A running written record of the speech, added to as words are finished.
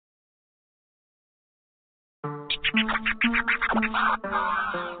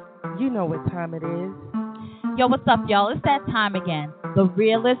You know what time it is. Yo, what's up, y'all? It's that time again. The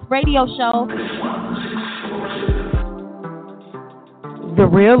Realist Radio Show. The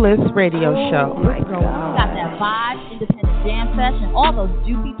Realist Radio Show. My God. Got that vibe, independent jam session, all those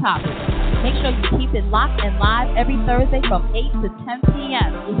juicy topics. Make sure you keep it locked and live every Thursday from 8 to 10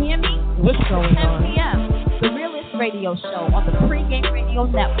 p.m. You hear me? What's going 10 on? 10 p.m. The Realist Radio Show on the Pre-Game Radio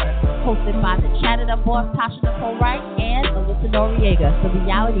Network, hosted by the Chatted Up boss Tasha, Nicole, Wright, and Alyssa Noriega. The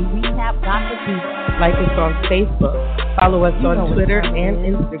reality recap got the beat. Like us on Facebook. Follow us on Twitter and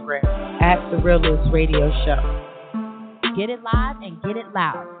Instagram at The Realist Radio Show. Get it live and get it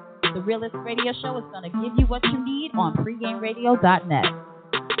loud. The Realist Radio Show is going to give you what you need on pregameradio.net.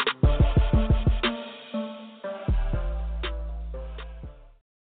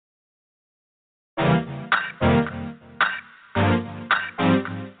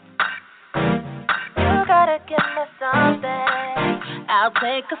 You gotta give me something. I'll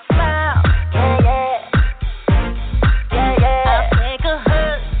take a smile. Yeah, yeah. Yeah, yeah. I'll take a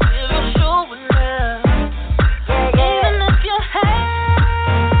hurt. Give you showing love. Yeah, yeah. Even if you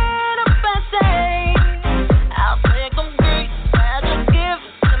had a bad day, I'll take them great. I'll just give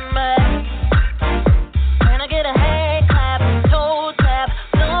it to me. Can I get a hand clap, toe tap,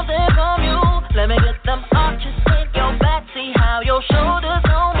 something from you? Let me get them arches in your back. See how your shoulders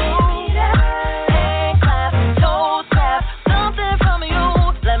don't move.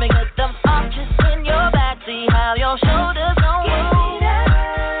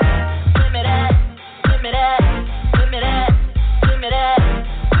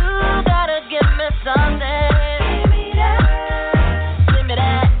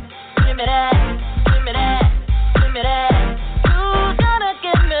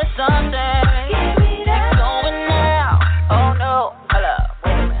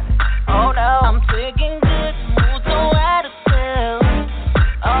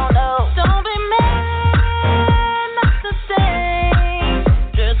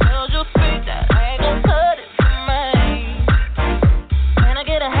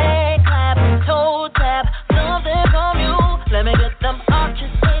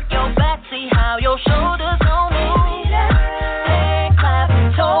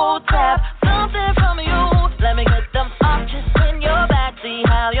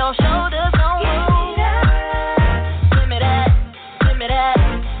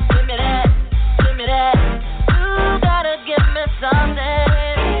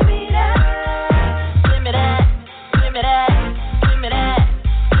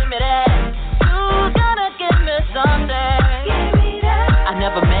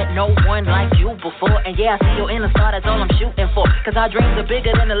 Our dreams are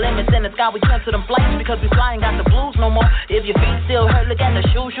bigger than the limits in the sky. We cancel them flights because we flying got the blues no more. If your feet still hurt, look at the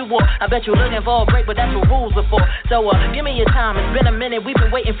shoes you wore. I bet you're looking for a break, but that's what rules are for. So give me your time. It's been a minute. We've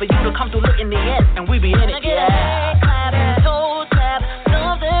been waiting for you to come through lit in the end, and we be in it. Get a hand clap, toe tap,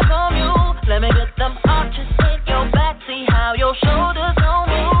 something from you. Let me get them arches in your back. See how your shoulders don't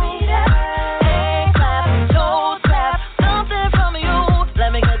move. Hand clap, toe tap, something from you.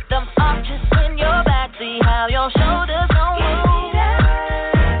 Let me get them arches in your back. See how your shoulders don't move.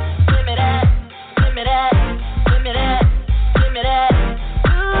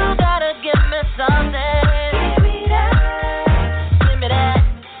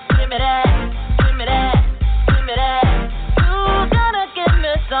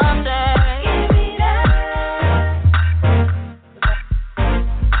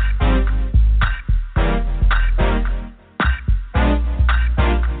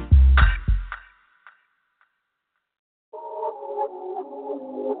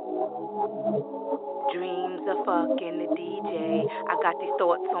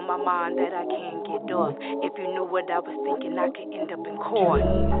 My mind that I can't get off. If you knew what I was thinking, I could end up in court.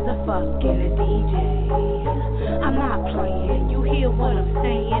 Dreams of fucking a DJ. I'm not playing. You hear what I'm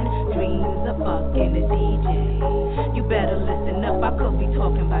saying? Dreams of fucking a DJ. You better listen up. I could be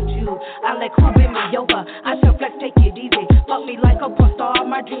talking about you. I like who bend me over. I tell Flex take it easy. Fuck me like a porn star.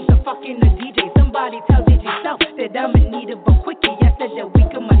 My dreams of fucking a DJ. Somebody tell DJ Self that I'm in need of a quickie. I said that we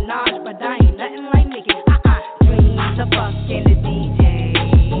can menage, but I ain't nothing like Nicki. Dreams of fucking a DJ.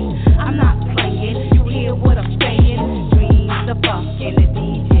 I'm not playing, you hear what I'm saying? Dreams of fucking a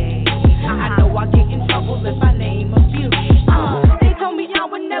DJ. I know I get in trouble if I name a few. They told me I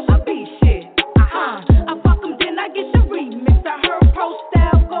would never be shit. I fuck them, then I get the remix. I heard pro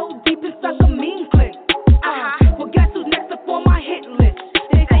style go deep and suck a mean click. Well, guess who's next up on my hit list?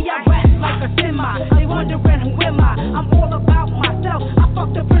 They say I rap like a semi. They wondering who am I? I'm all about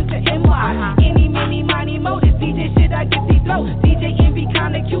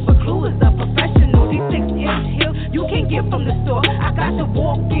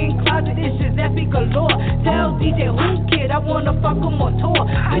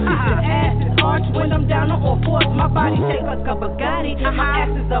My ass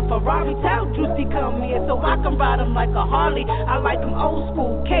is a Ferrari, tell Juicy come here so I can ride him like a Harley. I like him old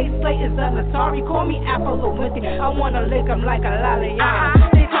school, K-Slate is an Atari. Call me Apple Winty, I wanna lick him like a lolly.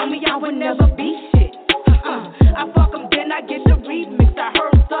 They told me I would never be shit. I fuck him, then I get the remix. I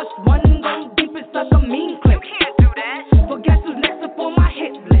heard such one go deep, it's like a mean clip. You can't do that. But guess who's next up on my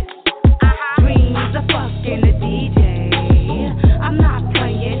hit list? Dreams of fucking a DJ. I'm not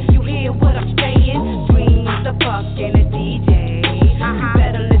playing, you hear what I'm saying? Dreams of fucking a DJ. You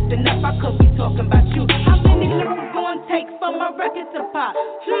better listen up, I could be talking about you. How many lyrics gonna take for my record to pop?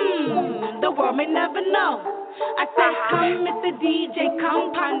 The world may never know. I said, come, Mr. DJ,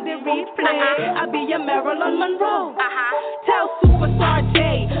 come on the replay. I'll be your Marilyn Monroe. Tell Superstar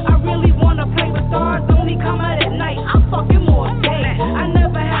J, I really wanna play with stars. Only come out at night, I'm fucking more day. I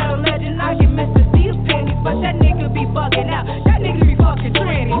never had a legend, I get Mr. Steve's pennies, but that nigga be bugging out. That nigga be fucking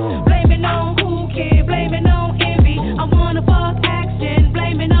trannies. Blame it on who, kid, blame it on envy. I wanna fuck action,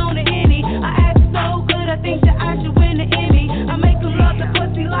 blame it on the Henny. I act so good, I think that I should win the Emmy. I make them love the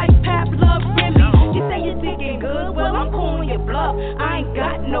pussy like Pap love Remy. You say you're thinking good, well I'm calling your bluff. I ain't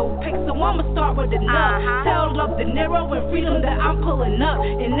got no pics, so I'ma start with the nut. Tell Love De Niro and Freedom that I'm pulling up,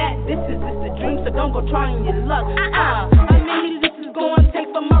 and that this is just a dream, so don't go trying your luck. How many this is gonna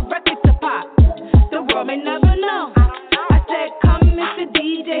take for my record to pop? The world may never know. I said, come, Mr.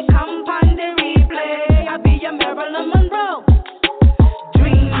 DJ, come on the replay. I'll be your Marilyn Monroe.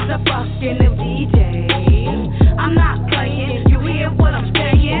 Dreams of fucking a DJ. I'm not playing, you hear what I'm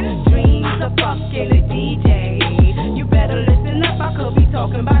saying? Dreams of fucking a DJ. You better listen up, I could be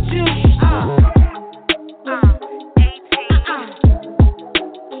talking about you. 18.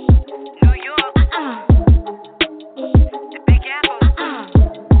 New York. The Big Apple.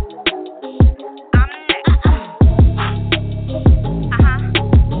 I'm next.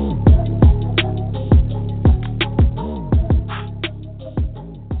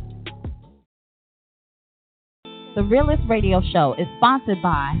 The Realist Radio Show is sponsored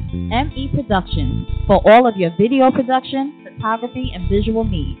by ME Productions for all of your video production, photography, and visual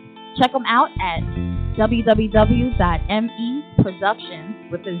needs. Check them out at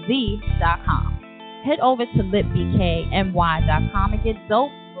www.meproductions.com. Head over to litbkny.com and get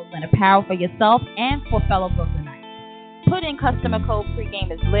dope Brooklyn apparel for yourself and for fellow Brooklynites. Put in customer code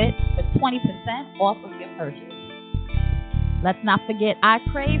pregame is lit for 20% off of your purchase. Let's not forget I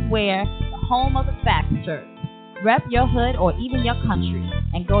Crave Wear, the home of the fast shirt. Rep your hood or even your country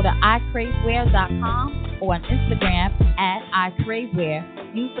and go to iCravewear.com or on Instagram at iCravewear.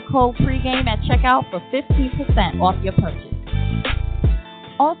 Use the code pregame at checkout for 15% off your purchase.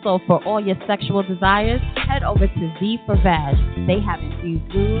 Also, for all your sexual desires, head over to V for Vag. They have infused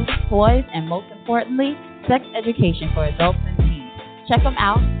booze, toys, and most importantly, sex education for adults and teens. Check them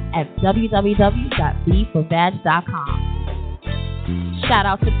out at www.vforvag.com. Shout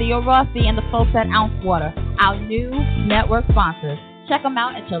out to Theo Rossi and the folks at Ounce Water, our new network sponsors. Check them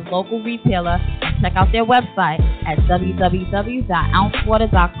out at your local retailer and check out their website at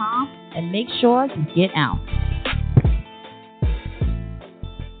www.ouncewater.com and make sure you get Ounce.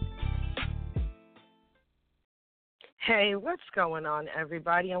 Hey, what's going on,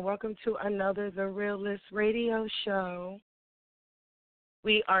 everybody, and welcome to another The Realist Radio Show.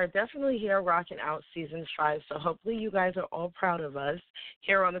 We are definitely here rocking out Season 5, so hopefully you guys are all proud of us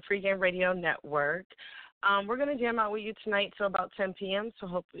here on the Pregame Radio Network. We're going to jam out with you tonight till about 10 p.m., so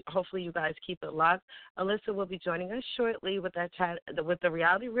hopefully you guys keep it locked. Alyssa will be joining us shortly with that chat, with the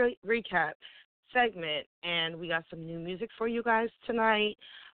reality recap segment, and we got some new music for you guys tonight.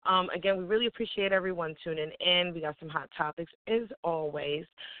 Again, we really appreciate everyone tuning in. We got some hot topics as always.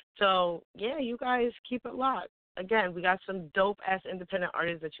 So, yeah, you guys keep it locked. Again, we got some dope-ass independent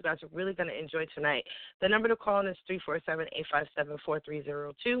artists that you guys are really going to enjoy tonight. The number to call in is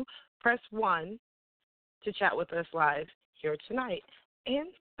 347-857-4302. Press 1 to chat with us live here tonight. And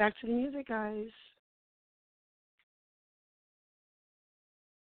back to the music, guys.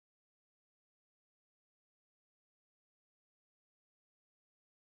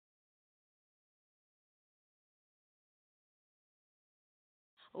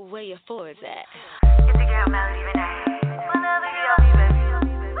 Where your fours at? It's a girl, Melody Renee. We'll never give up, baby.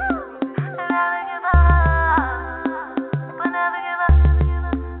 We'll never give up. We'll never give up.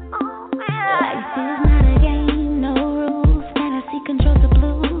 Ooh, yeah. Life is not a game, no rules. Fantasy controls the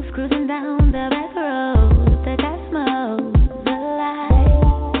blues. Cruising down the back road. The cosmos, the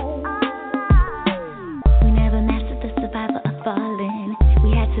light. We never mastered the survival of falling.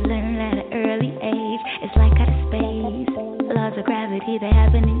 We had to learn at an early age. It's like out of space. Laws of gravity, they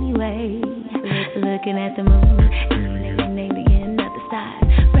happen anyway. Looking at the moon, alien of the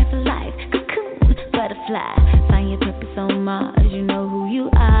stars. Breath of life, cocoon, butterfly. Find your purpose on Mars, you know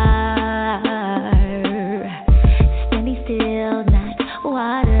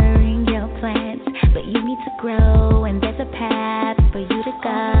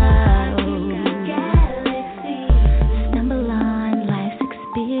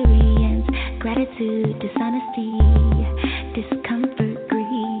attitude, dishonesty, discomfort,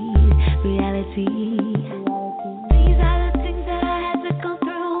 greed, reality. These are the things that I had to go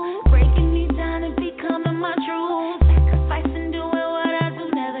through, breaking me down and becoming my truth. Sacrificing, doing what I do,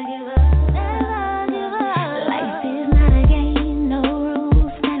 never give up. Never give up. Life is not a game, no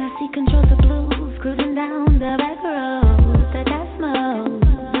rules. Fantasy controls the blues, cruising down the back road, the Cosmos,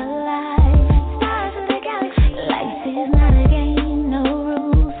 the light, stars of the galaxy. Life is not a game, no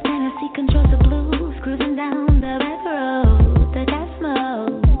rules. Fantasy controls the blues, cruising down the back road, the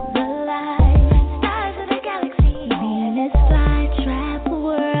Cosmos, the light, stars of the galaxy. Being this fly trap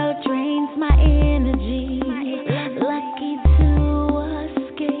world drains my energy. Lucky to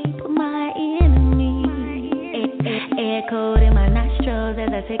escape my enemy. Air cold in my nostrils as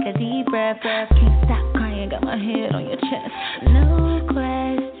I take a deep breath. Can't stop crying, got my head on your chest. No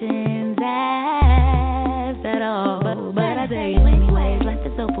questions asked at all, but I tell you anyways, life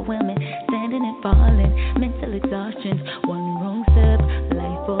is overwhelming. Standing and falling, mental exhaustion. One wrong step,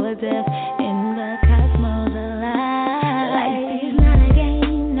 life or death in the cosmos alive. Life is not a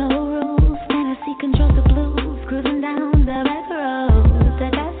game, no rules. Fantasy controls the blues, cruising down the back road, the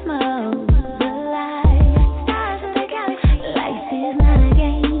cosmos, the light, stars of the galaxy. Life is not a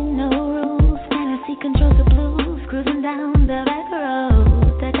game, no rules. Fantasy controls the blues, cruising down the back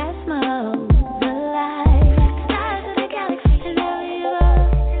road, the cosmos, the light, stars of the galaxy. And never give up,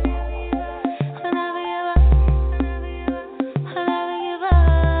 and never give up, and never give up, and never give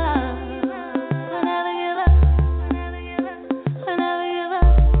up, and never give up,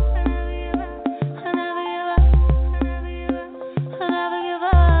 and never give up, and never give up, and never give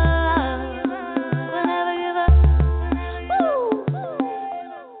up, and never give up. Woo!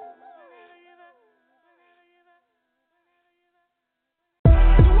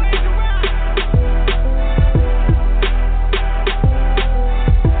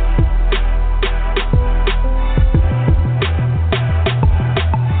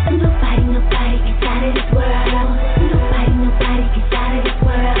 Nobody gets out of this world. Nobody gets out of this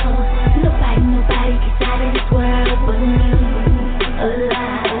world. Nobody gets out of this world but me.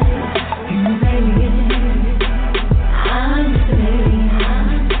 Alive. I'm an alien. I'm just an alien.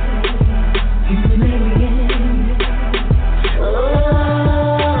 I'm an alien. Oh.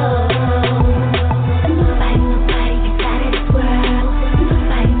 Nobody gets out of this world.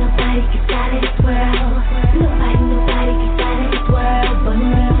 Nobody gets out of this world. Nobody gets out of this world but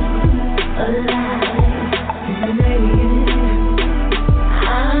me. Alive. I'm an alien.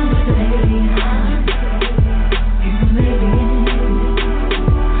 I'm just an alien. I'm an alien.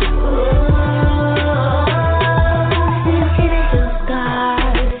 Still hitting your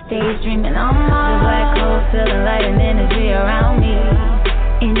scars, daydreaming on Mars. The black hole, feel the light and energy around me.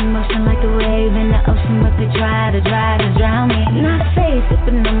 In motion like the wave in the ocean, but they try to drown me. Not safe,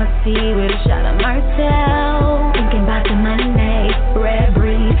 sipping on my tea with a shot of Martell. Thinking about the money, red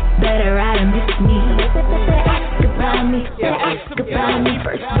breed, better ride and miss me. Better ask about me,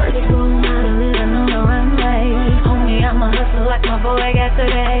 first room out of living on the runway. Homie, I'ma hustle like my boy got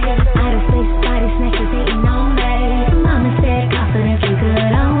today. Out of space, body snatchers hating on me. Mama said confidence is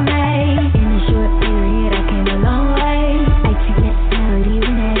good on me. In a short period, I came a long way. ITS, melody,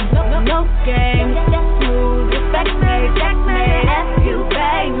 renee. No game, step smooth, respect me, checkmate. F you,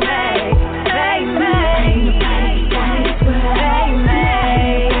 pay me, pay me. Nobody gets out of this world. Pay me.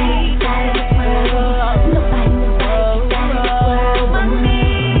 Nobody gets out of this world. Nobody gets out of this world but me.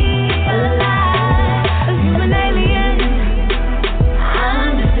 Alive. I'm an alien.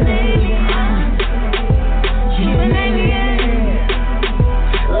 I'm just an alien. You an alien.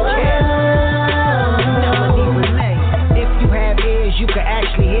 If you have ears, you can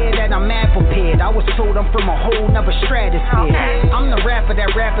actually hear that I'm mad prepared. I was told I'm from a whole nother stratosphere. I'm the rapper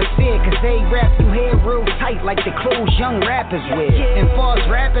that rappers fear, cause they rap you hair real tight like the clothes young rappers wear. And far as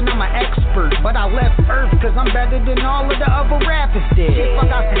rapping, I'm an expert, but I left Earth cause I'm better than all of the other rappers did. If I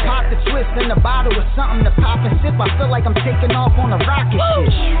got some pop to twist in the bottle with something to pop and sip, I feel like I'm taking off on a rocket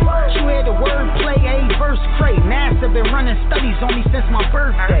ship. You hear the wordplay, a verse crate. NASA been running studies on me since my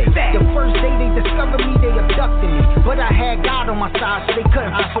birthday. The first day they discovered me, they abducted me, but I had God on my side, so they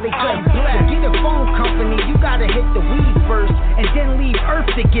couldn't blast. Get a phone company, you gotta hit the weed first, and then leave Earth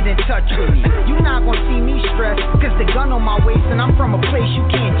to get in touch with me. You not gonna see me stressed, cause the gun on my waist, and I'm from a place you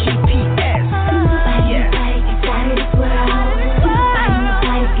can't GPS. Nobody gets out of this world.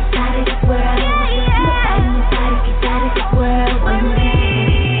 Nobody gets out of this world. Nobody gets out of this world but me.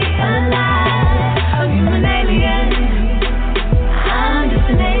 Alive. I'm an alien. I'm just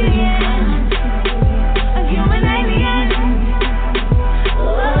an alien. I'm an alien.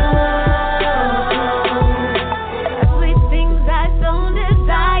 Sweet things I don't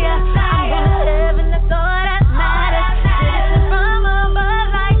desire. I'm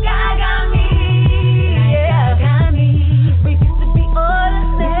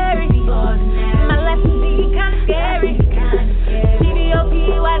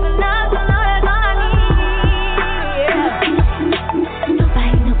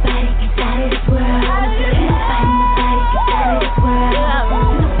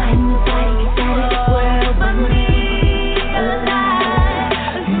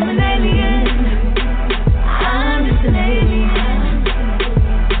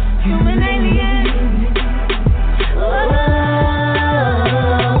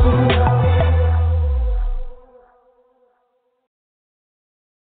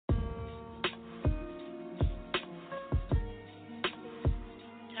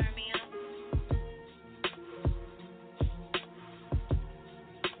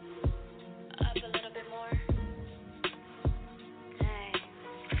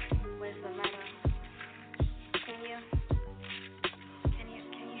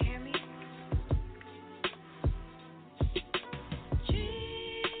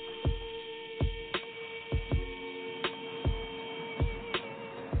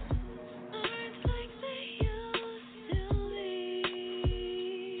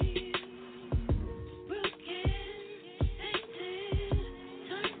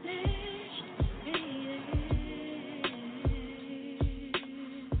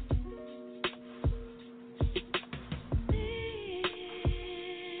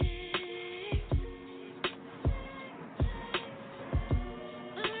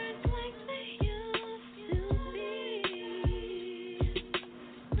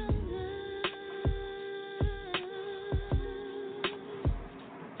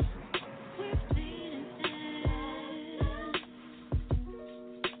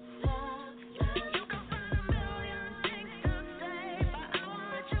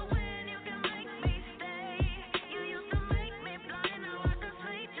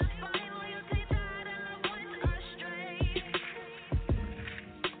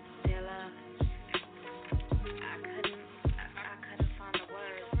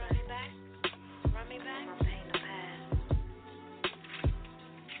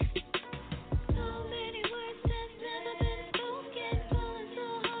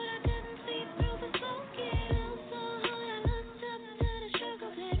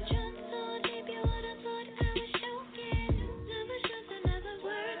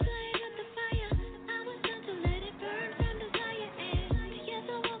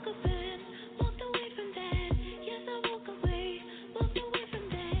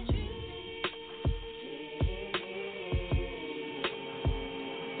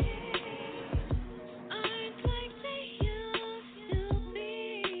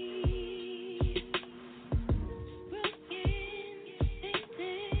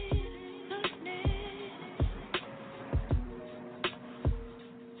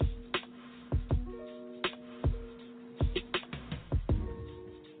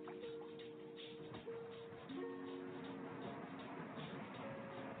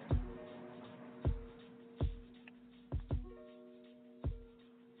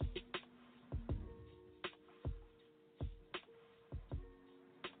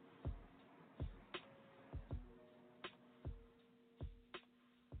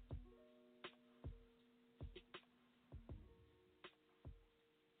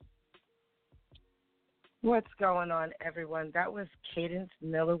What's going on, everyone? That was Cadence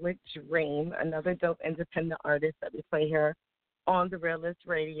Miller with Dream, another dope independent artist that we play here on the Realist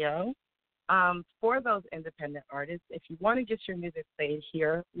Radio. For those independent artists, if you want to get your music played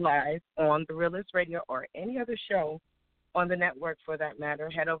here live on the Realist Radio or any other show on the network for that matter,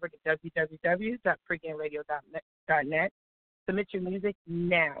 head over to www.pregameradio.net. Submit your music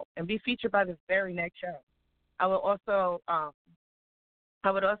now and be featured by the very next show. I would also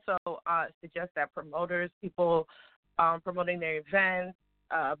suggest that promoters, people promoting their events,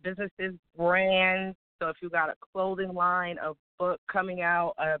 businesses, brands. So if you got a clothing line, a book coming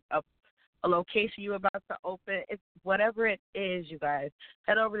out, a location you're about to open, it's whatever it is, you guys,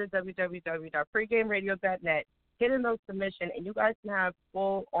 head over to www.pregameradio.net, hit in those submission, and you guys can have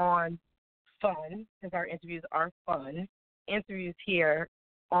full-on fun, because our interviews are fun, interviews here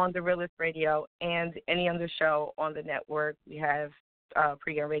on the Realist Radio and any other show on the network. We have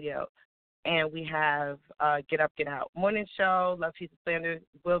Pregame Radio, and we have Get Up, Get Out morning show. Love, Peace, and Slander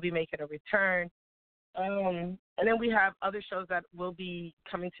will be making a return. And then we have other shows that will be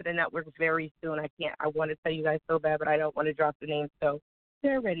coming to the network very soon. I want to tell you guys so bad, but I don't want to drop the names, so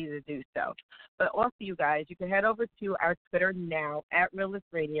they're ready to do so. But also, you guys, you can head over to our Twitter now, at Realist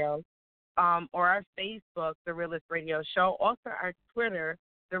Radio, or our Facebook, The Realist Radio Show. Also, our Twitter,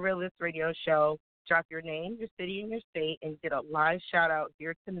 The Realist Radio Show. Drop your name, your city, and your state, and get a live shout-out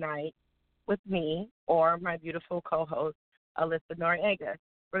here tonight with me or my beautiful co-host, Alyssa Noriega.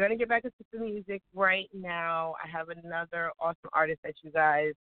 We're going to get back into some music right now. I have another awesome artist that you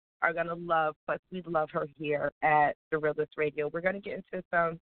guys are going to love, plus we love her here at The Realist Radio. We're going to get into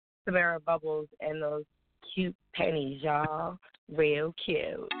some Samara Bubbles and those cute pennies, y'all. Real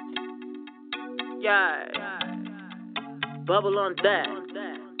cute. Yeah. Bubble on that.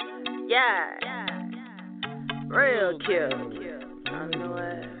 Yeah. Real cute. On the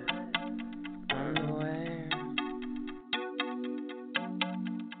way.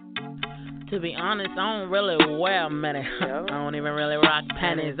 To be honest, I don't really wear many. I don't even really rock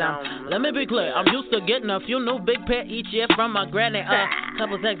panties. Let me be clear, I'm used to getting a few new big pair each year from my granny.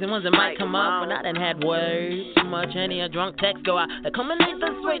 Couple sexy ones that might come up, but I done had way too much. Any a drunk text go out. They come and eat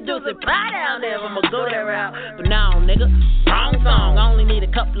the sweet juicy pie down there. I'ma go that route. But now, nigga, wrong song. I only need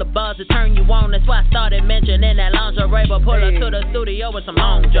a couple of bars to turn you on. That's why I started mentioning that lingerie, but pull her to the studio with some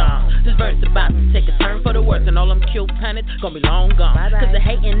long john. This verse about to take a turn for the worse, and all them cute panties gonna be long gone. Cause the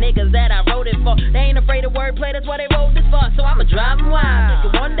hating niggas that I wrote it for, they ain't afraid of wordplay, that's why they wrote this for. So I'ma drive them wild.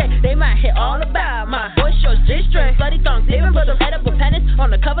 Cause one day they might hit all about my boy shorts, G-string, slutty thongs, even put some edible pennies on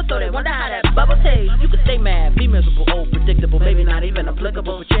the cover so they wonder how that bubble tastes. You can stay mad, be miserable, old, predictable, maybe not even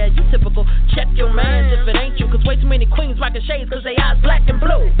applicable, but yeah, you typical. Check your mans if it ain't you, cause way too many queens rockin' shades cause they eyes black and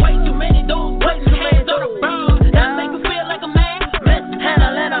blue. Way too many dudes putting hands on the bros. That make you feel like a man.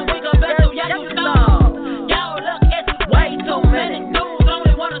 Mishandling them, we go back to y'all stall. Y'all look, it's way too many dudes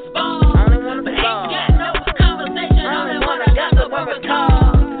only wanna spar. But ain't got no conversation, only wanna gossip or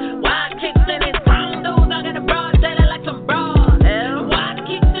recall. Why kicks in these brown dudes out in the broad daylight like some broad? Why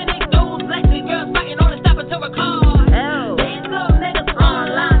kicks in these dudes like these girls fighting only stopping to record? These little niggas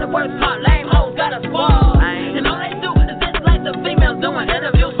online, the worst part, lame hoes got a squad. And all they do is just like the females doing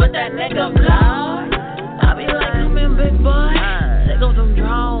interviews with that nigga blog. I be like, come in, big boy, take on some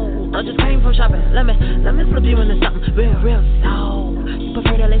drones. I just came from shopping, let me slip you into something real soft.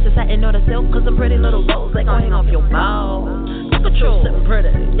 Prefer the lace of satin or the silk, cause some pretty little bows, they gon' hang off your balls. Look at you, sitting pretty,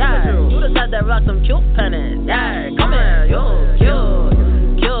 yeah. You the type that rock some cute pennies, yeah. Come here, you cute,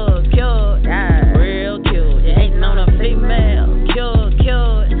 yeah. Real cute, you hating on a female, cute,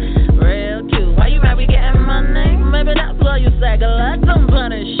 real cute. Why you mad we getting money? Maybe that's why you sag a lot, some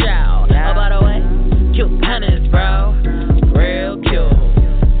punish shout. Oh, by the way, cute pennies, bro, real cute.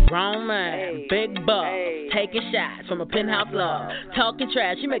 Grown man, big bucks, taking shots from a penthouse love. Talking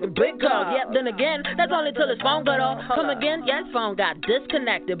trash, she making big calls. Yep, then again, that's only till his phone got off. Come again, yeah, his phone got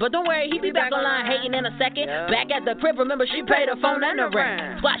disconnected. But don't worry, he be back online hating in a second. Back at the crib, remember she paid her phone and the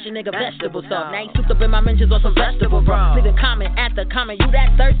rent. Squash a nigga vegetable stuff. Now he souped up in my mentions on some vegetable broth. Leaving comment at the comment, you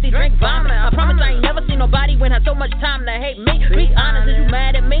that thirsty, drink vomit. I promise I ain't never seen nobody when had so much time to hate me. Be honest, is you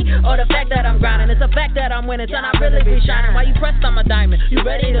mad at me? Or the fact that I'm grinding? It's the fact that I'm winning, son, I really be shining. Why you pressed on my diamond? You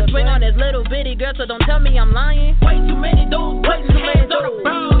ready to swing on this little bitty girl, so don't tell me I'm lying. Way too many dudes, way too many on the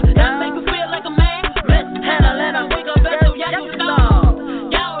bros. That make you feel like a man. Mishandling them, we go back to y'all stall.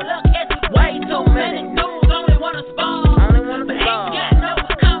 Y'all look, it's way too many dudes only wanna spar. But ain't got no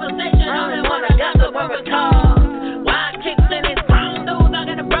conversation, only wanna gossip or recall. Why kicks in these brown dudes out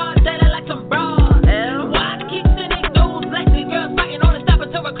in the broad daylight like some broad? Why kicks in these dudes like these girls fighting only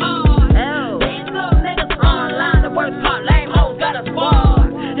stopping to record? These little niggas online, the worst part, lame hoes got a squad.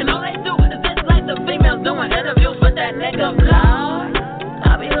 And all they do is just like the females doing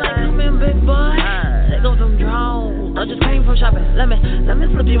Let me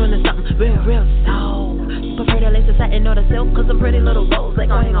slip you into something real soft. Prefer the lace of satin or the silk, cause some pretty little bows, they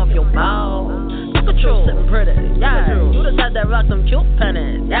gon' hang off your balls. Look at you, sitting pretty, yeah. You the type that rock some cute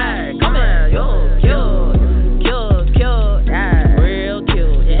pennies, yeah. Come here, you cute, yeah. Real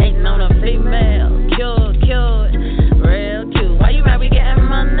cute, you ain't known a female. Cute, real cute. Why you mad we getting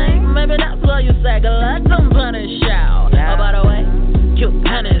money? Maybe that's why you sag like some pennies, shout. Oh, by the way, cute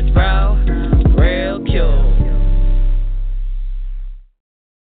pennies, bro. Real cute.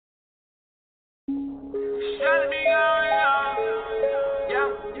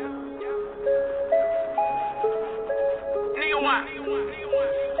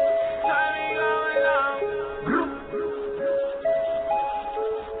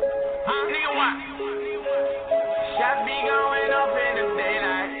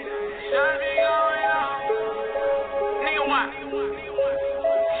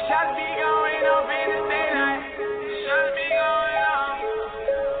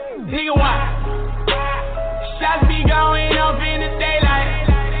 Nigga, why? Shots be going up in the daylight.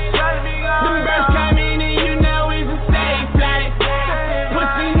 Them birds come in and you know it's a safe flight.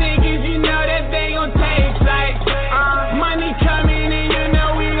 Pussy niggas, you know that they gon' take flight. Money coming and you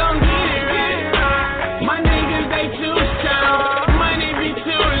know we gon' get it right. My niggas, they too strong. Money be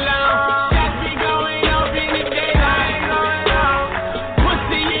too long. Shots be going up in the daylight.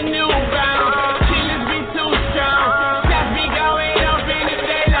 Pussy, you knew about. Killers be too strong. Shots be going up in the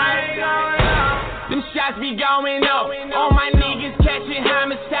daylight. Them shots be going up. All my niggas catching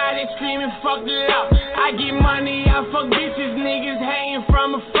homicide and screaming fuck the law. I get money, I fuck bitches, niggas hating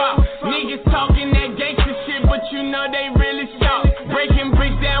from afar. Niggas talking that gangsta shit, but you know they really soft. Breaking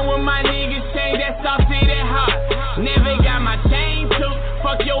bricks down with my niggas, chain that soft to that hard. Never got my chain too.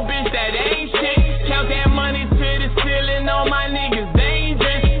 Fuck your bitch, that ain't shit. Count that money to the ceiling, all my niggas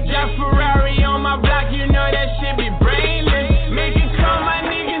dangerous. Drive Ferrari on my block, you know that shit be brainless. Make it come, my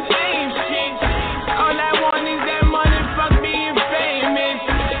niggas ain't shit. All I want is that money, fuck being famous.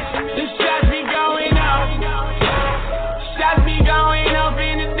 The shots be going up. Shots be going up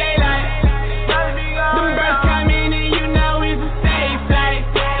in the daylight. Them birds come in and you know it's a safe flight.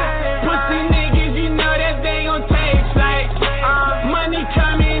 Pussy niggas, you know that they gon' take flight. Money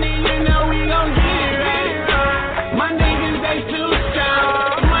coming and you know we gon' get it right. My niggas, they too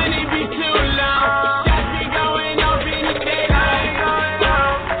strong. Money be too long. Shots be going up in the daylight.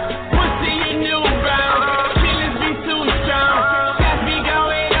 Pussy, you knew about. Killers be too strong. Shots be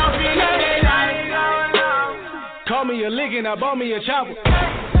going up in the daylight. Call me a lick and I bought me a chopper.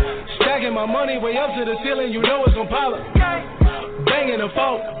 Stacking my money way up to the ceiling, you know it's gon' pile up. Banging the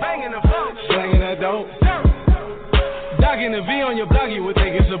folk, slanging that dope. Docking the V on your block, you would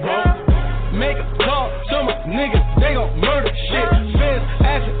think it's a boat. Make a call to my niggas, they gon' murder shit. Fans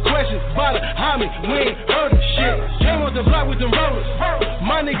asking questions about the homie, we ain't heard of shit. Came off the block with them rollers.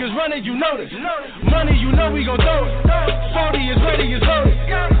 My niggas running, you know this. Money, you know we gon' throw it. 40 is ready, it's loaded.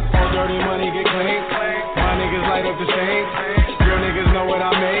 All dirty money get clean. My niggas light up the same. Real niggas know what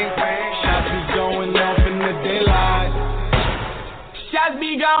I mean. Shots be going off in the daylight. Shots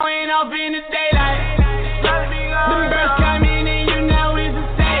be going up in the daylight. Them birds come in and you know it's a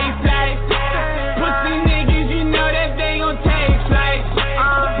safe flight. Pussy niggas, you know that they gon' take flight.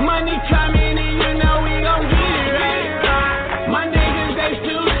 Money coming and you know we gon' get it right. My niggas, they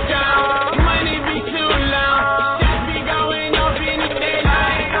too strong. Money be too long. Shots be going up in the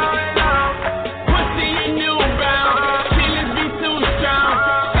daylight. Pussy, you knew about. Killers be too strong.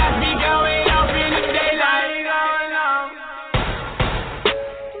 Shots be going up in the daylight.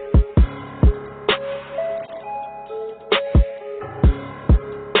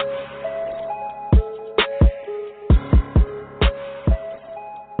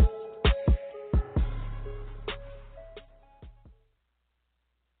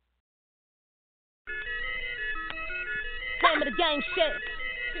 Name of the game shit.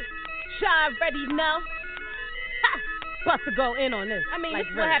 Shy already know. Bust to go in on this. I mean, like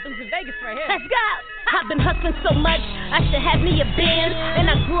this is what happens in Vegas right here. Let's go. I've been hustling so much, I should have me a band.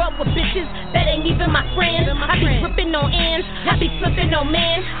 And I grew up with bitches that ain't even my friends. I be tripping on ends, I be flipping on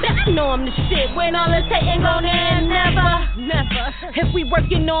men. Man, I know I'm the shit. When all this hating gon' end, never. If we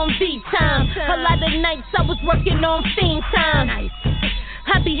working on beat time, a lot of nights I was working on fiend time.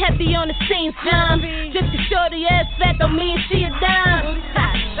 I be heavy on the same time. Just to show the ass fat don't mean she a dime.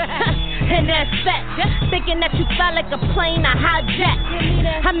 And that's fact. Thinking that you fly like a plane, I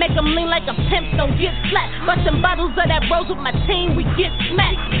hijack. I make them lean like a pimp, don't get flat. Bustin' bottles of that rose with my team, we get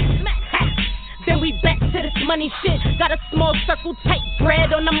smacked. Then we back to the money shit. Got a small circle, tight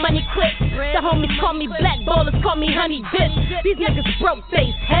bread on the money clip. The homies call me black ballers, call me honey bitch. These niggas broke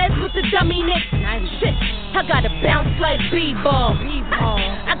face heads with the dummy nicks. Shit, I gotta bounce like B-ball.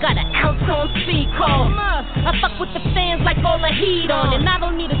 I got an ounce on speed call. I fuck with the fans like all the heat on. And I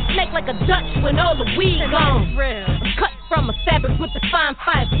don't need a snake like a Dutch when all the weed gone. I'm cut from a fabric with the fine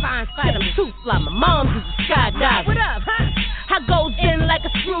fiber. Shit, I'm too fly, my mom's is a skydiver. What up, huh? I goes in like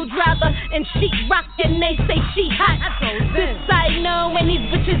a screwdriver and she rock and they say she hot. This I know when these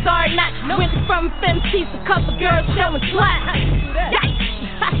bitches are not. Went from femcees to couple girls showing swat.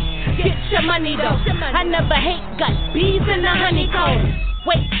 Yikes. Get your money though. I never hate, got bees in the honeycomb.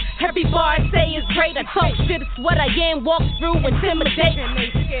 Wait, every bar I say is great. I talk shit, it's what I am. Walk through, intimidate.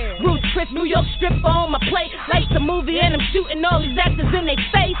 Rude Chris, New York strip on my plate. Like the movie and I'm shooting all these actors in their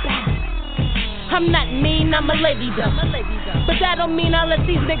face. I'm not mean, I'm a lady though. But that don't mean I let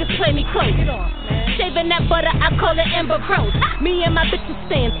these niggas play me close. Shaving that butter, I call it Amber Rose. Me and my bitches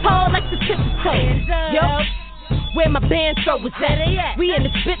stand tall like the tip of toes. Yo, where my band throwers at? We in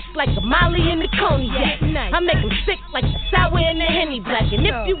this bitch like a Molly in the cognac. I make them sick like the sour and the Henny Black. And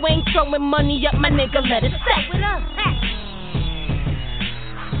if you ain't throwing money up, my nigga, let it stack.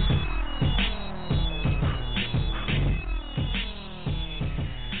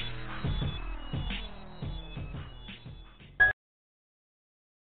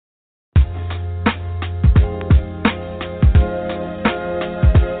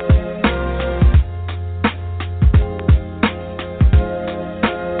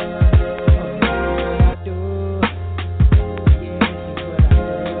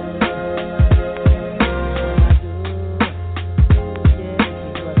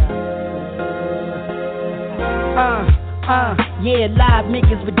 Yeah, live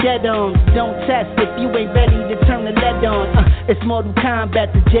niggas with dead arms. Don't test if you ain't ready to turn the lead on. It's Mortal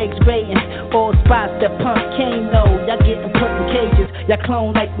Kombat, the Jake's rating. All spots that pump Kano. Y'all getting put in cages. Y'all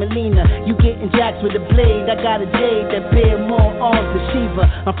clone like Melina. You getting jacks with a blade. I got a jade that bear more arms than Shiva.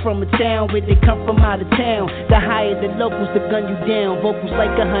 I'm from a town where they come from out of town. The higher the locals, the gun you down. Vocals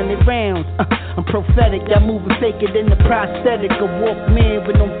like 100 rounds. I'm prophetic. Y'all moving faker than the prosthetic. A Walkman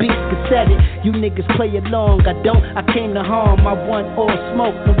with no beats cassette. You niggas play along. I came to harm. I want all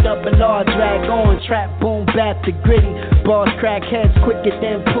smoke. No double R drag on. Trap boom back to gritty. Bars crack heads quicker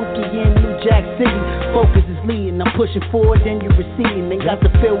than Pookie in New Jack City. Focus is leading. I'm pushing forward, then you're receding. Ain't got to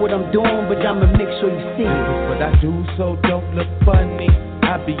feel what I'm doing, but I'ma make sure you see it. This is what I do, so don't look funny.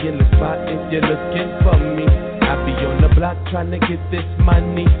 I be in the spot if you're looking for me. I be on the block trying to get this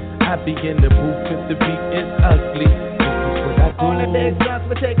money. I be in the booth if the beat is ugly. This is what I do. On the big blunts,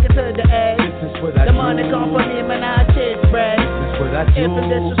 we take it to the edge. This is what I do. The money come from him and I chase bread. This is what I do. If the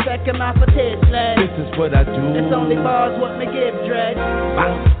disrespect him off a taste lead. This is what I do. It's only bars what me give dread.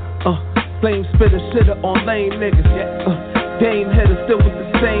 Flame spitter, shitter on lame niggas. Dame hitter, still with the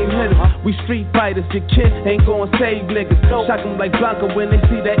same hitter. We street fighters, your kid ain't gon' save niggas. Shock them like Blanca when they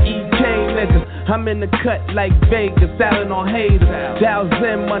see that EK niggas. I'm in the cut like Vegas, salad on haters. Dow's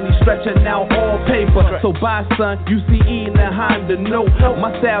in money, stretching out all paper. So buy son, UCE and a Honda note.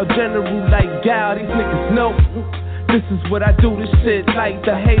 My style general like Gal, these niggas know. This is what I do, this shit like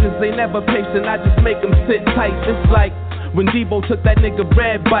the haters, they never patient, I just make them sit tight. It's like when Debo took that nigga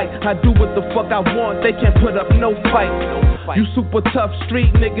red bite. I do what the fuck I want, they can't put up no fight. You super tough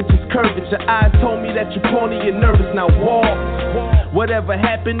street nigga, just curve it. Your eyes told me that you corny and nervous, now walk. Whatever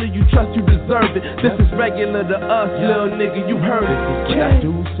happened to you, trust you deserve it. This is regular to us, little nigga, you heard it. This is what I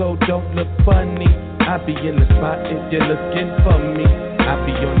do, so don't look funny. I be in the spot if you're looking for me. I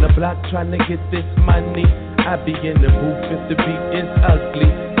be on the block trying to get this money. I be in the booth if the beat is ugly.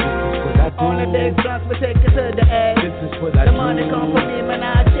 On the big blunts, we take it to the edge. This is what I do. The money come from him and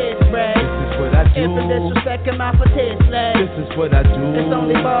I chase bread. This is what I do. If the disrespect him off a taste lead. This is what I do. It's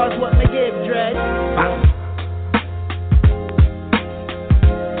only bars what me give dread.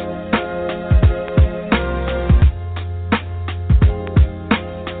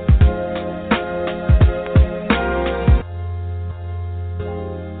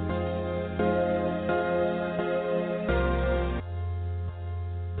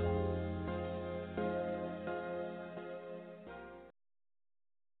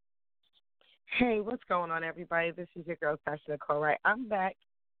 Hey, what's going on, everybody? This is your girl, Tasha, Nicole, Wright. I'm back.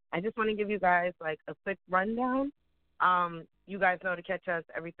 I just want to give you guys, like, a quick rundown. You guys know to catch us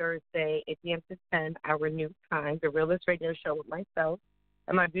every Thursday, 8 p.m. to 10, our new time, the Realist Radio Show with myself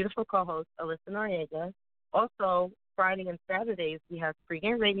and my beautiful co-host, Alyssa Noriega. Also, Friday and Saturdays, we have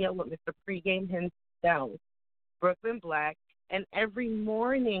Pregame Radio with Mr. Pregame himself, Brooklyn Black. And every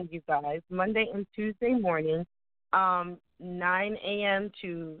morning, you guys, Monday and Tuesday morning, 9 a.m.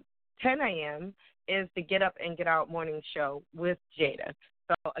 to 10 a.m. is the Get Up and Get Out morning show with Jada.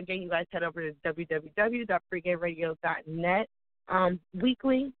 So, again, you guys head over to www.freegameradio.net.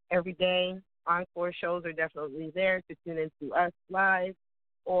 Weekly, every day, encore shows are definitely there to tune into us live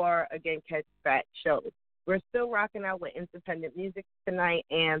or, again, catch back shows. We're still rocking out with independent music tonight,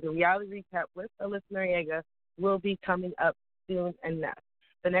 and the reality recap with Alyssa Noriega will be coming up soon enough.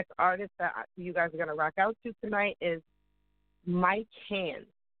 The next artist that you guys are going to rock out to tonight is Mike Hands,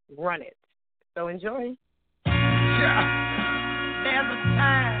 Run It. So enjoy. Yeah. There's a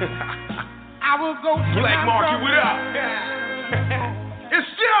time I will go to Black Market, what up? It's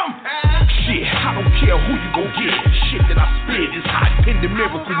them. Shit, I don't care who you gon' get. Shit that I spit is hot in the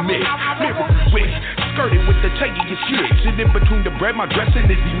miracle mix. Miracle witch, skirted with the tangiest shit. And in between the bread, my dressing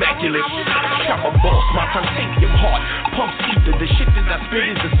is immaculate. I'm a boss, my titanium heart. Pumps ether, the shit that I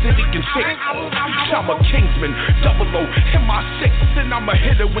spit is acidic and sick. I'm a Kingsman, 00, MI6. And I'm a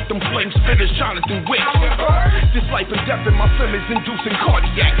hitter with them flame spitters, Jonathan Wick. This life and death in my film is inducing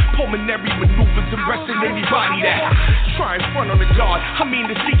cardiac. Pulmonary maneuvers and resting anybody that try and front on the guard. I mean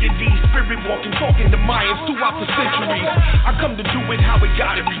the C&D, spirit walking, talking to Mayans throughout the centuries. I come to do it how it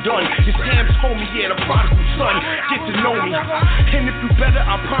gotta be done. It's Ham's homie, yeah, the prodigal son. Get to know me. And if you better,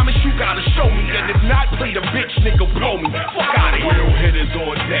 I promise you gotta show me. And if not, play the bitch, nigga, blow me. Fuck out of here. Real hitters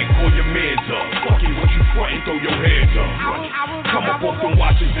on deck, call your mans up. Fuck it, what you frontin', throw your hands up. Come up off them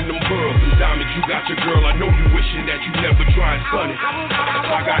watches in them pearls and diamonds. You got your girl, I know you wishing that you never tried stunning.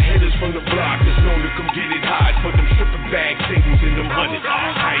 I got hitters from the block that's known to come get it hot. Put them stripper bag singles in them hundreds.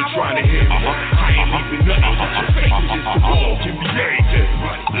 I ain't trying to hear it. I ain't leaving nothing. Your face is just the wall, can be everything.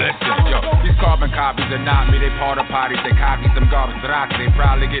 Listen, yo, these carbon copies are not me. They porta potties, they cocky, some garbage rocky. They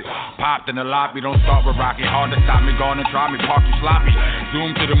probably get popped in the lobby. Don't start with Rocky. Hard to stop me, gonna try me, park you sloppy.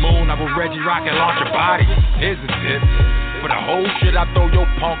 Zoom to the moon, I will Reggie Rocket launch your body. Here's a tip. For the whole shit, I throw your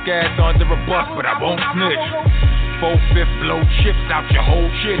punk ass under a bus, but I won't snitch. 4/5 blow chips out your whole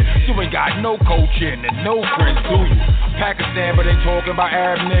shit. You ain't got no coaching and no friends, do you? Pakistan, but ain't talking about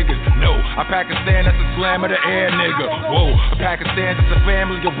Arab niggas. No, a Pakistan, that's a slam of the air nigga. Whoa, a Pakistan, that's a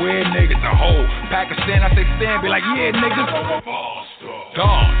family of weird niggas. A whole Pakistan, I say stand, be like, yeah, niggas.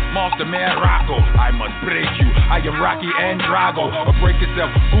 Gone, Monster Man Rocco, I must break you. I am Rocky and Drago. Or break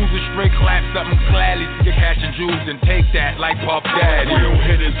yourself, who's a straight clap, something gladly. You're catching Jews and take that like Puff Daddy. Real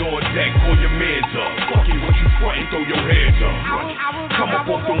hitters on deck, call your mans up. Fuck it, what you frontin', throw your hands up. Come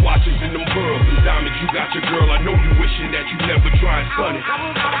up off them watches in them pearls and diamonds. You got your girl, I know you wishing that you never tried stunning.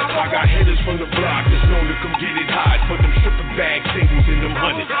 I got hitters from the block that's known to come get it hot. Put them stripper bag singles in them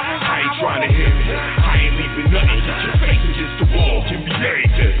hundreds. I ain't trying to hear it. I ain't leaving nothing. Get your face against the wall, can be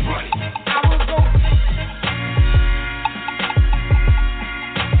everything.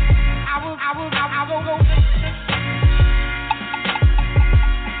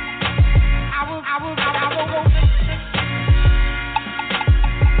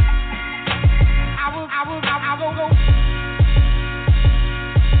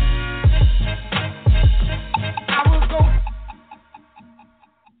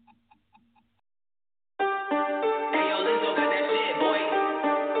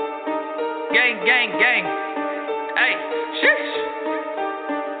 Gang. Hey, shish.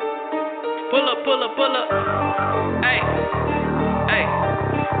 Pull up. Hey.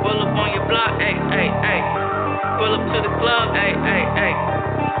 Pull up on your block. Hey. Pull up to the club. Hey.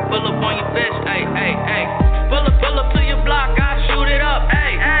 Pull up on your bitch. Hey. Pull up to your block. I shoot it up.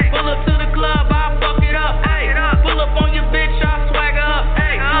 Hey. Pull up to the club. I fuck it up. Hey. Pull up on your bitch. I swagger up.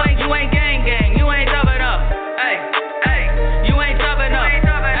 Hey. You ain't gang. You ain't doubled up. Hey. You ain't doubled up.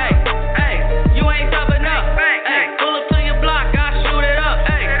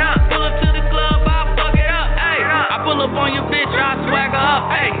 On your bitch, I swagger up,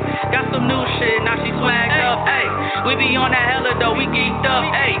 ayy. Got some new shit, now she swagged up, ayy. We be on that hella though, we geeked up,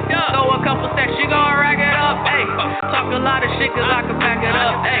 ayy. Throw a couple stacks, she gon' rack it up, ayy. Talk a lot of shit cause I can back it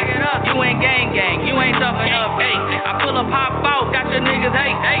up, ayy. You ain't gang, you ain't tough enough, ayy. I pull up, hop out, got your niggas,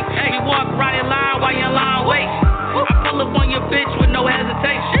 ayy. You walk right in line while you in line, wait. I pull up on your bitch with no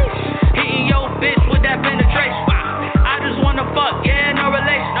hesitation. Hitting your bitch with that penetration. I just wanna fuck, yeah, no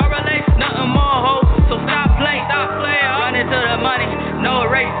relation. Nothing more, ho, so stop playing. Run into the money, no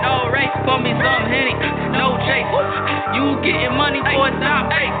race. Pour me some Henny, no chase. You getting money for a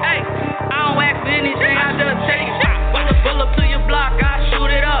stop, ayy. I don't ask for anything, I just take it. Pull up to your block, I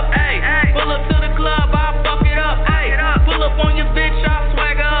shoot it up, ayy. Pull up to the club, I fuck it up, ayy. Pull up on your bitch, I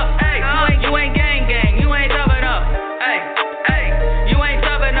swagger up, ayy. You ain't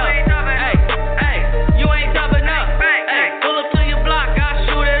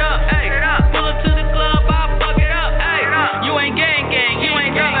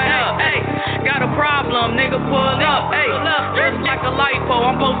come, nigga, pull up, ayy. Just like a lipo,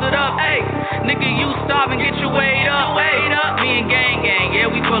 I'm posted up, ayy. Nigga, you starving, get your weight up, ayy. Me and gang, yeah,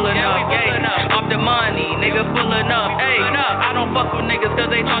 we pullin' up, ayy. Off the money, nigga, pullin' up, ayy. I don't fuck with niggas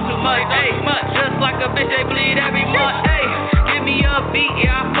cause they talk too much, ayy. Just like a bitch, they bleed every month, ayy. Give me a beat,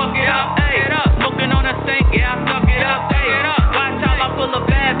 yeah, I fuck it up, ayy. Smoking on a sink, yeah, I suck it up, ayy. Watch out, I'm full of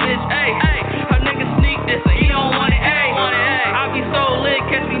bad bitch, ayy. Her nigga sneak this and he don't want it, ayy. I be so lit,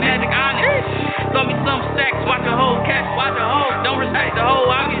 catch me magic onyx. Throw me some stacks, watch a hoe catch, watch a hoe. Don't respect the hoe,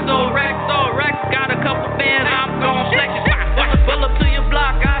 I be so wrecked. Got a couple bands, I'm gon' flex it. Pull up to your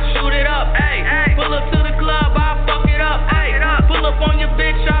block, I shoot it up, ayy. Pull up to the club, I fuck it up, ayy. Pull up on your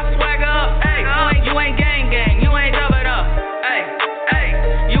bitch, I swagger up, ayy. You ain't gang, you ain't tough enough,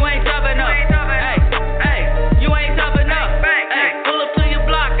 ayy. You ain't tough enough, ayy. You ain't tough enough, ayy. Pull up to your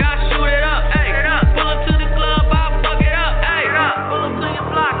block, I shoot it up, ayy. Pull up to the club, I fuck it up, ayy. Pull up to your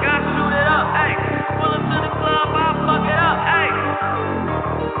block, I shoot it up, ayy. Pull up to the club, I fuck it up, ayy.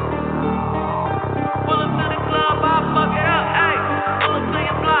 Pull up to the club, I fuck it up, ayy. Pull up to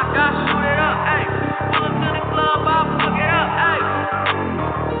your block, I shoot it up, ayy. Pull up to the club, I fuck it up, ayy.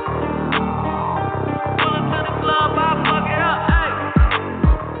 Pull up to the club, I fuck it up, ayy.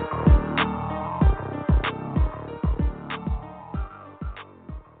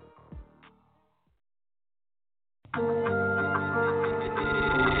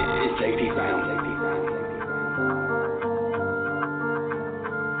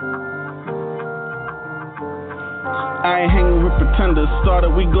 I ain't hanging with pretenders, started,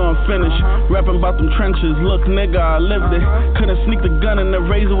 we gon' finish. Rapping about them trenches, look nigga, I lived it. Couldn't sneak the gun and the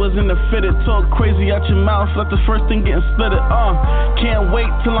razor was in the fitted. Talk crazy out your mouth, like the first thing getting slitted. Can't wait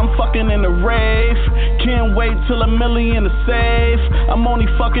till I'm fucking in the rave. Can't wait till $1 million in the safe. I'm only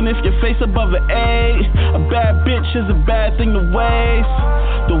fucking if your face above an 8. A bad bitch is a bad thing to waste.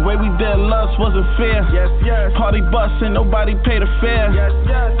 The way we did lust wasn't fair. Party bus and nobody paid a fare.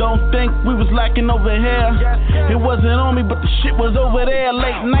 Don't think we was lacking over here. It wasn't on me, but the shit was over there.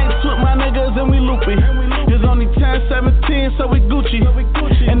 Late nights with my niggas and we loopy. It's only 10, 17, so we Gucci.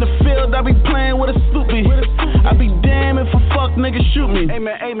 In the field, I be playing with a Sloopy. I be damn if a fuck nigga shoot me.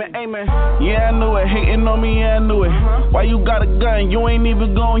 Amen. Yeah, I knew it. Hating on me, yeah, I knew it. Why you got a gun? You ain't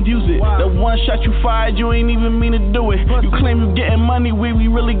even gon' use it. The one shot you fired, you ain't even mean to do it. You claim you getting money, we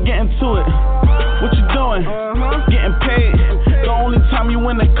really getting to it. What you doing? Getting paid. The only time you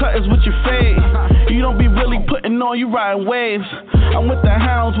in the cut is with your fade. You don't be really putting on, you riding waves. I'm with the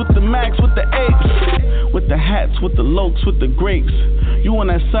hounds, with the max, with the apes. With the hats, with the lokes, with the grapes. You on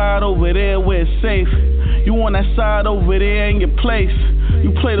that side over there where it's safe. You on that side over there in your place.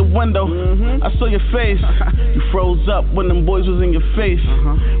 You play the window, I saw your face. You froze up when them boys was in your face.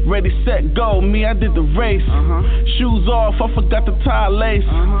 Ready, set, go, me, I did the race. Shoes off, I forgot to tie a lace.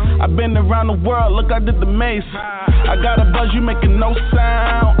 I been around the world, look, I did the mace. I got a buzz, you making no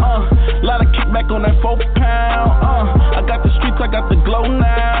sound. Lot of kickback on that 4 pound. I got the streets, I got the glow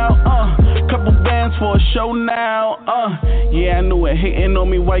now. Couple bands for a show now. Yeah, I knew it. Hating on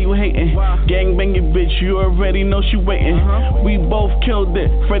me, why you hating? Gang bang your bitch, you already know she waiting. We both killed it.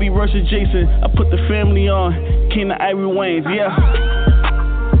 Freddy versus Jason. I put the family on. King of Ivory Waynes, yeah.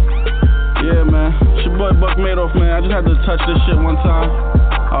 Yeah, man. It's your boy Buck Madoff, man. I just had to touch this shit one time.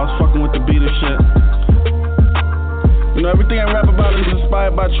 I was fucking with the beat and shit. You know, everything I rap about is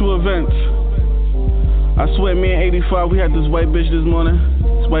inspired by true events. I swear, me and 85, we had this white bitch this morning.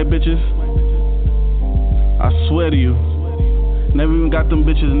 These white bitches. I swear to you. Never even got them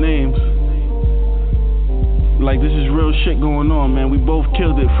bitches' names. Like, this is real shit going on, man. We both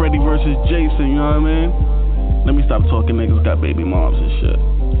killed it. Freddy versus Jason, you know what I mean? Let me stop talking, niggas got baby moms and shit.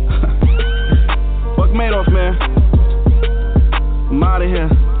 Buck Madoff, man. I'm out of here.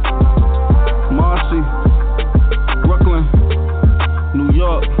 Marcy, Brooklyn, New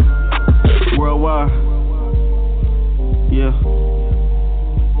York, worldwide. Yeah.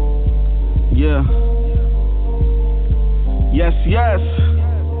 Yes.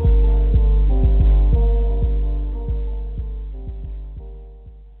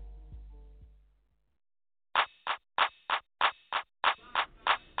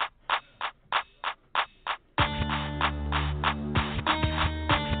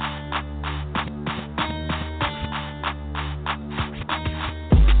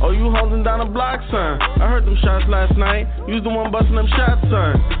 Oh, you holding down a block, son? I heard them shots last night. You was the one busting them shots,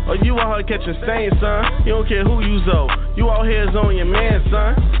 son. Oh, you out here catching stains, son. You don't care who you zo. You out here zoning your man,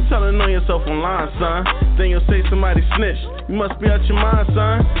 son. You telling on yourself online, son. Then you'll say somebody snitched. You must be out your mind,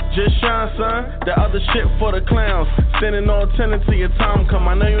 son. Just shine, son. That other shit for the clowns. Standing all 10 until your time come.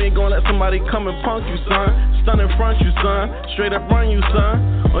 I know you ain't gonna let somebody come and punk you, son. Stun in front you, son. Straight up run you,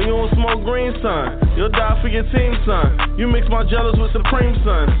 son. Or you don't smoke green, son. You'll die for your team, son. You mix my jealous with Supreme,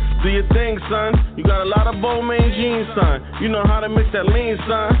 son. Do your thing, son. You got a lot of bold main jeans, son. You know how to mix that lean,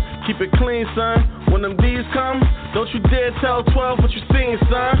 son. Keep it clean, son. When them D's come, don't you dare tell 12 what you seen,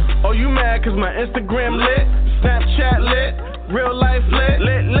 son. Oh, you mad cause my Instagram lit, Snapchat lit, real life lit,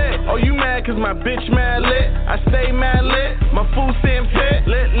 lit, lit. Oh, you mad cause my bitch mad lit, I stay mad lit, my food stamp hit,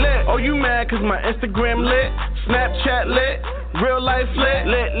 lit, lit. Oh, you mad cause my Instagram lit, Snapchat lit, real life lit,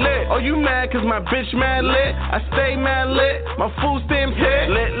 lit, lit. Oh, you mad cause my bitch mad lit, I stay mad lit, my food stamp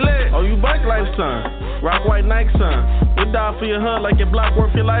hit, lit, lit. Oh, you bike life, son, rock white Nike, son. You die for your hood like your block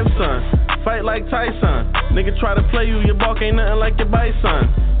worth your life, son. Fight like Tyson. Nigga try to play you, your bulk ain't nothing like your bite, son.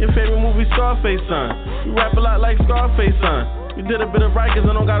 Your favorite movie, Scarface, son. You rap a lot like Scarface, son. You did a bit of right cause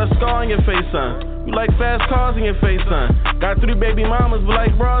I don't got a scar on your face, son. You like fast cars in your face, son. Got 3 baby mamas but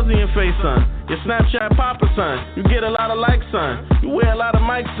like bras in your face, son. Your Snapchat papa, son. You get a lot of likes, son. You wear a lot of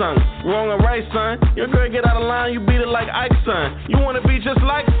mics, son. Wrong or right, son. Your girl get out of line, you beat it like Ike, son. You wanna be just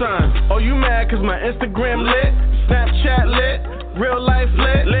like, son. Oh, you mad cause my Instagram lit, Snapchat lit, real life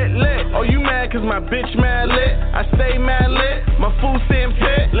lit, lit, lit. Oh, you mad cause my bitch mad lit, I stay mad lit, my food stamp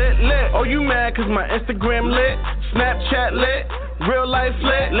hit, lit, lit. Oh, you mad cause my Instagram lit, Snapchat lit, real life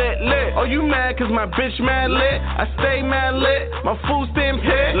lit, lit, lit. Oh, you mad cause my bitch mad lit, I stay mad lit, my food stamp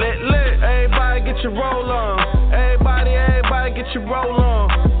hit, lit, lit. Everybody get your roll on, everybody get your roll on.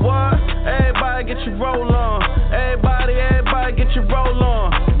 What? Everybody get your roll on, everybody get your roll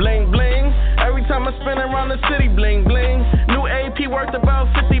on. Bling, bling, every time I spin around the city, bling, bling. New AP worth about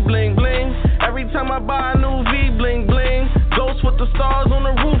 50, bling, bling. Every time I buy a new V, bling, bling. Ghost with the stars on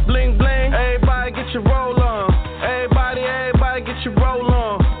the roof, bling, bling. Everybody get your roll on, everybody get your roll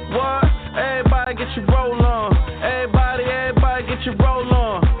on. What? Everybody get your roll on, everybody get your roll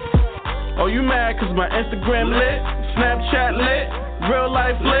on. Oh, you mad cause my Instagram lit, Snapchat lit, real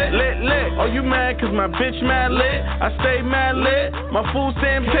life lit, lit, lit. Oh, you mad cause my bitch mad lit, I stay mad lit, my food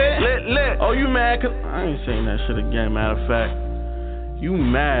stamp hit, lit, lit. Oh, you mad cause I ain't saying that shit again, matter of fact. You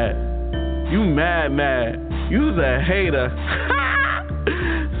mad, you's a hater.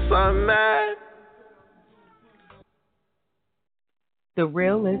 Son, mad. The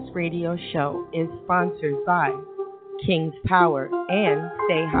Realist Radio Show is sponsored by King's Power and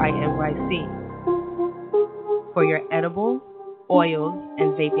Stay High NYC. For your edible, oils,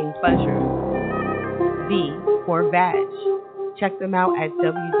 and vaping pleasures, V for Vag. Check them out at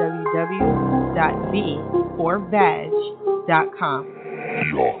www.v4vag.com.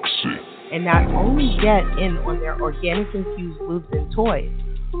 And not only get in on their organic infused lubes and toys,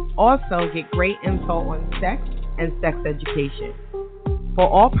 also get great info on sex and sex education. For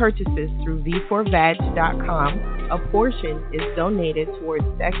all purchases through v4vag.com, a portion is donated towards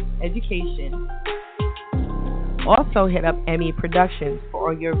sex education. Also hit up Emmy Productions for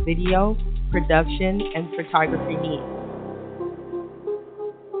all your video, production, and photography needs.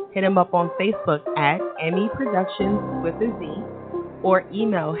 Hit them up on Facebook at Emmy Productions with a Z, or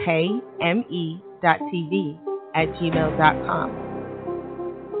email heyme.tv@gmail.com.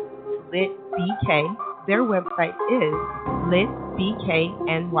 Lit BK, their website is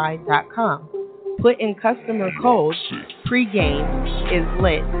litbkny.com. Put in customer code pregame is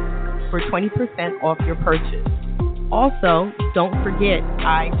lit for 20% off your purchase. Also, don't forget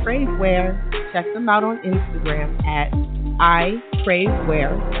I Crave Wear. Check them out on Instagram at I Crave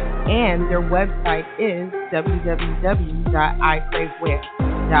Wear, and their website is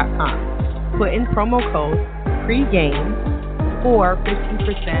www.icravewear.com. Put in promo code pregame for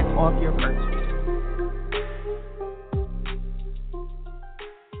 15% off your purchase.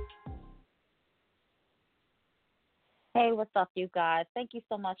 Hey, what's up, you guys? Thank you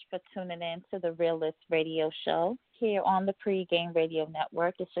so much for tuning in to the Realist Radio Show here on the Pre-Game Radio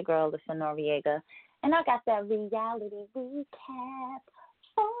Network. It's your girl, Alyssa Noriega, and I got that reality recap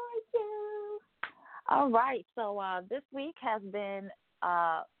for you. All right, so this week has been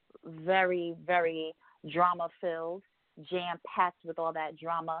very, very drama-filled, jam-packed with all that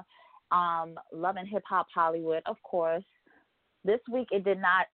drama. Love and Hip Hop Hollywood, of course. This week it did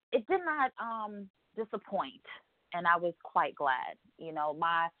not disappoint. And I was quite glad. You know,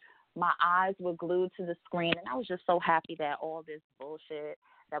 my eyes were glued to the screen, and I was just so happy that all this bullshit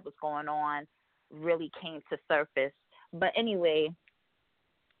that was going on really came to surface. But anyway,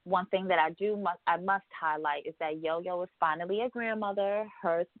 one thing that I must highlight is that Yo-Yo is finally a grandmother.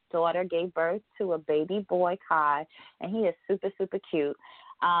 Her daughter gave birth to a baby boy, Kai, and he is super, super cute.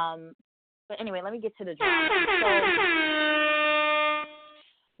 But anyway, let me get to the drama.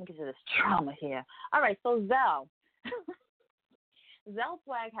 Let me get to this drama here. All right, so Zell. Zell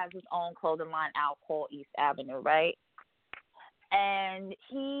Swag has his own clothing line out called East Avenue, right? And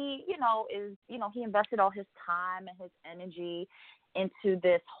he, he invested all his time and his energy into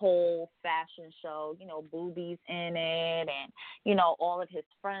this whole fashion show, boobies in it, and, all of his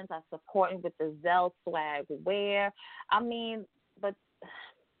friends are supporting with the Zell swag wear. I mean, but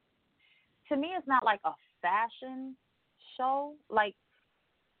to me, it's not like a fashion show. Like,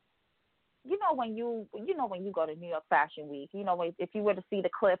 when you go to New York Fashion Week, if you were to see the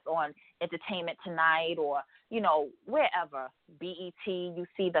clips on Entertainment Tonight or, wherever, BET, you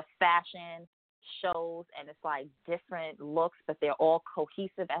see the fashion shows and it's like different looks, but they're all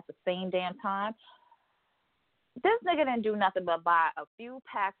cohesive at the same damn time. This nigga didn't do nothing but buy a few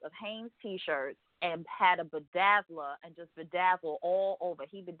packs of Hanes t-shirts and had a bedazzler and just bedazzle all over.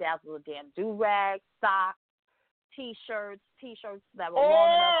 He bedazzled a damn do-rag, socks, t-shirts that were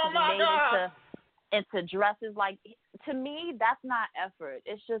long enough to be made into dresses. Like, to me, that's not effort.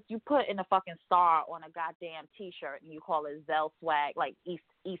 It's just you put in a fucking star on a goddamn t-shirt and you call it Zell swag, like East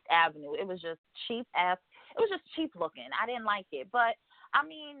Avenue. It was just cheap ass. It was just cheap looking. I didn't like it. But, I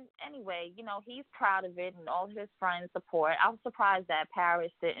mean, anyway, he's proud of it and all his friends support. I was surprised that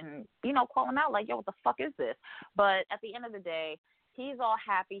Paris didn't, call him out like, yo, what the fuck is this? But at the end of the day, he's all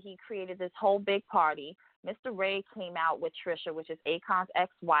happy. He created this whole big party. Mr. Ray came out with Trisha, which is Akon's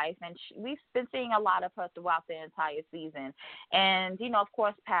ex-wife, and we've been seeing a lot of her throughout the entire season. And, of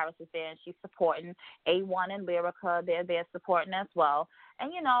course, Paris is there, and she's supporting A1 and Lyrica. They're there supporting as well.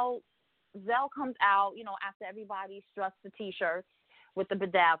 And, Zell comes out, after everybody struts the T-shirts with the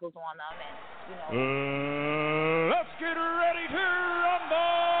bedazzles on them. And, let's get ready to rumble!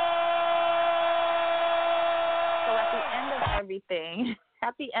 So at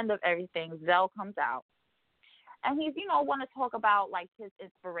the end of everything, Zell comes out. And he's, want to talk about, like, his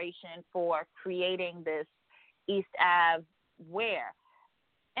inspiration for creating this East Ave wear.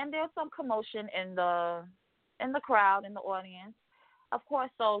 And there's some commotion in the crowd, in the audience. Of course,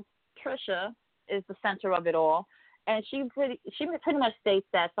 so Trisha is the center of it all. And she pretty much states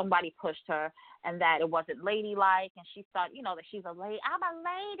that somebody pushed her and that it wasn't ladylike. And she thought, that she's a lady. I'm a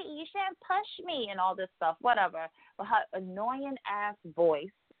lady. You shouldn't push me and all this stuff, whatever. But her annoying-ass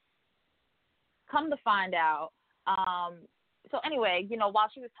voice, come to find out, so anyway, while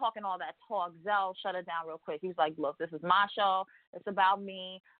she was talking all that talk, Zell shut it down real quick. He was like, look, this is my show. It's about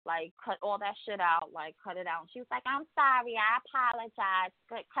me. Like, cut all that shit out. Like, cut it out. And she was like, I'm sorry. I apologize.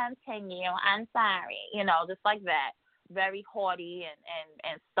 But continue. I'm sorry. Just like that. Very haughty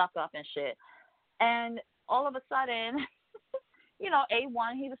and stuck up and shit. And all of a sudden,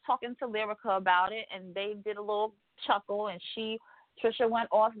 A1, he was talking to Lyrica about it, and they did a little chuckle, and Trisha went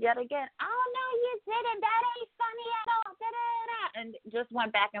off yet again. Oh, no, you didn't. That ain't funny at all. Da-da-da. And just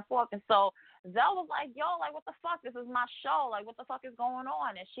went back and forth. And so Zell was like, yo, like, what the fuck? This is my show. Like, what the fuck is going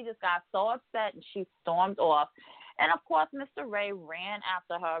on? And she just got so upset, and she stormed off. And, of course, Mr. Ray ran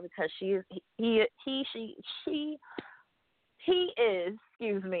after her because he is,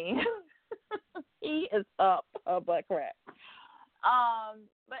 excuse me, he is up her butt crack.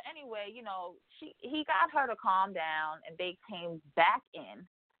 But anyway, he got her to calm down, and they came back in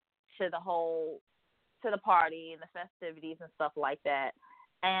to the party and the festivities and stuff like that.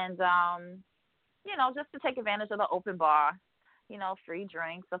 And, just to take advantage of the open bar, free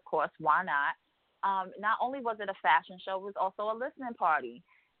drinks, of course, why not? Not only was it a fashion show, it was also a listening party.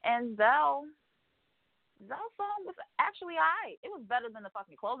 And Zell's song was actually all right. It was better than the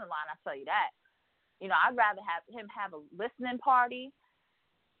fucking clothing line, I'll tell you that. I'd rather have him have a listening party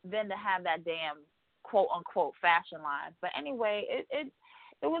than to have that damn quote unquote fashion line. But anyway, it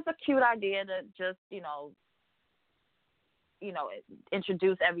was a cute idea to just,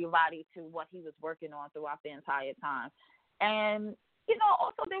 introduce everybody to what he was working on throughout the entire time. And,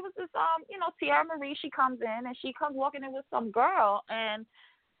 also there was this, Tiara Marie, she comes in and she comes walking in with some girl, and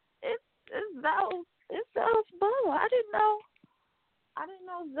it's Zell's boo. I didn't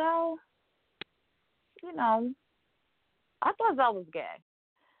know Zell. I thought Zell was gay.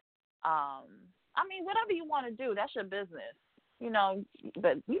 I mean, whatever you want to do, that's your business,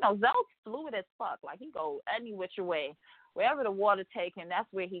 But, Zell's fluid as fuck. Like, he go any which way. Wherever the water take him, that's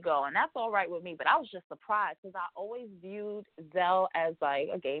where he go. And that's all right with me. But I was just surprised because I always viewed Zell as, like,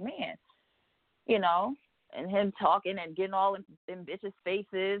 a gay man, and him talking and getting all in bitches'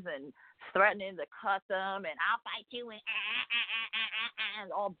 faces and threatening to cut them and I'll fight you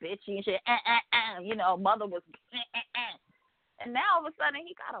and all bitchy and shit. Mother was and now all of a sudden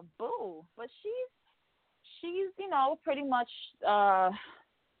he got a boo. But she's pretty much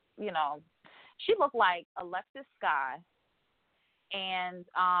she looked like Alexis Sky and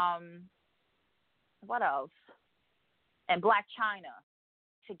what else? And Black China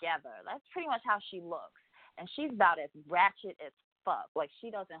together. That's pretty much how she looks. And she's about as ratchet as fuck. Like,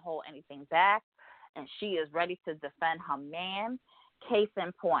 she doesn't hold anything back, and she is ready to defend her man. Case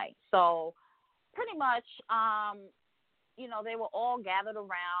in point. So, pretty much, they were all gathered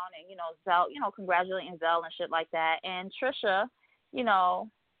around and, Zell, congratulating Zell and shit like that. And Trisha,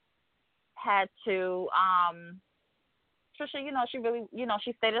 had to, Trisha, she really,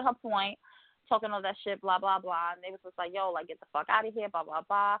 she stated her point, talking all that shit, blah, blah, blah. And they was just like, yo, like, get the fuck out of here, blah, blah,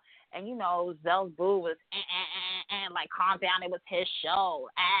 blah. And, Zell's boo was, like, calm down. It was his show.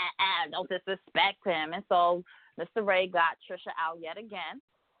 Don't disrespect him. And so Mr. Ray got Trisha out yet again.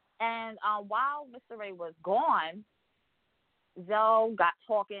 And while Mr. Ray was gone, Zell got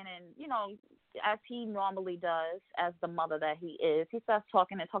talking and, as he normally does, as the mother that he is, he starts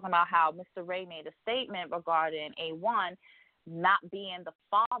talking about how Mr. Ray made a statement regarding A1 not being the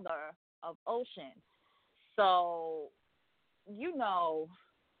father of Ocean. So, Lyrica,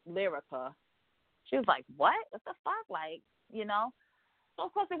 she was like, what? What the fuck? Like, So,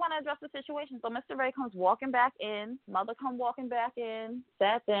 of course, they want to address the situation. So, Mr. Ray comes walking back in. Mother come walking back in,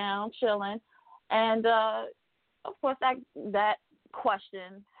 sat down, chilling. And, of course, that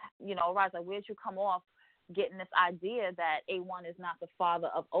question, arises. Like, where'd you come off getting this idea that A1 is not the father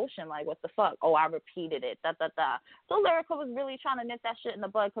of Ocean? Like, what the fuck? Oh, I repeated it. So, Lyrica was really trying to nip that shit in the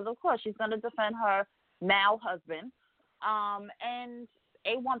bud because, of course, she's going to defend her now husband. And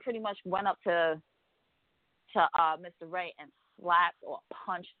A1 pretty much went up to Mr. Ray and slapped or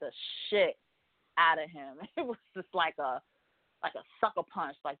punched the shit out of him. It was just like a sucker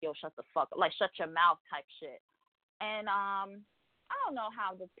punch, like, yo, shut the fuck up, like, shut your mouth type shit. And I don't know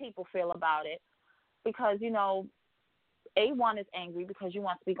how the people feel about it because, A1 is angry because you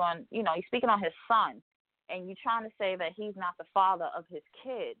want to speak on, you're speaking on his son and you're trying to say that he's not the father of his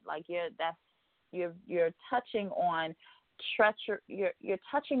kid. Like, you're touching on you're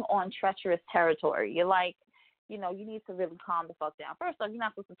touching on treacherous territory. You're like, you need to really calm the fuck down. First off, you're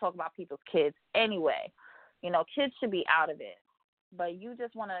not supposed to talk about people's kids anyway. Kids should be out of it. But you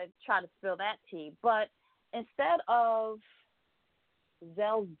just want to try to spill that tea. But instead of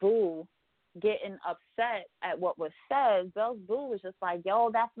Zell's boo getting upset at what was said, Zell's boo was just like, yo,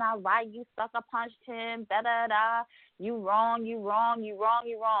 that's not right. You sucker punched him. Da-da-da. You wrong.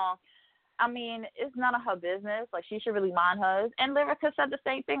 I mean, it's none of her business. Like, she should really mind hers. And Lyrica said the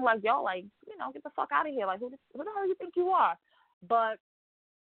same thing, like, yo, like, get the fuck out of here. Like, who the hell you think you are? But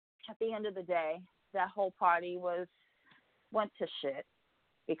at the end of the day, that whole party went to shit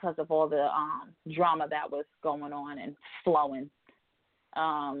because of all the drama that was going on and flowing.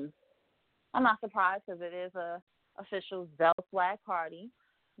 I'm not surprised because it is a official Zell flag party.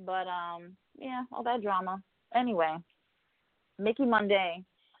 But, yeah, all that drama. Anyway, Mickey Monday,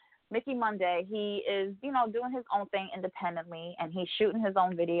 he is, doing his own thing independently, and he's shooting his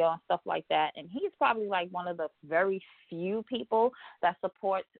own video and stuff like that. And he's probably like one of the very few people that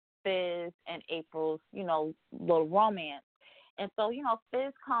supports Fizz and April's, little romance. And so,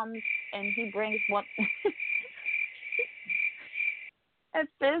 Fizz comes and he brings what and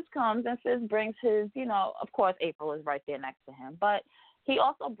Fizz comes and Fizz brings his, of course April is right there next to him, but he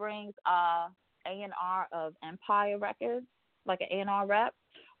also brings A&R of Empire Records, like an A&R rep,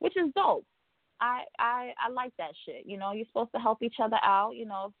 which is dope. I like that shit. You're supposed to help each other out.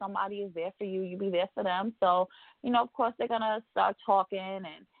 If somebody is there for you, you be there for them. So, of course they're going to start talking and,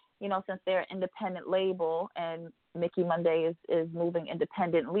 since they're an independent label and Mickey Monday is moving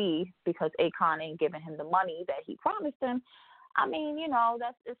independently because Akon ain't giving him the money that he promised him, I mean,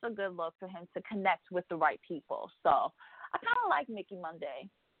 it's a good look for him to connect with the right people. So I kind of like Mickey Monday.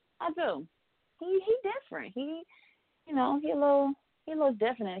 I do. He different. He a little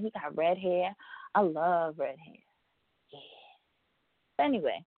different. He got red hair. I love red hair. Yeah.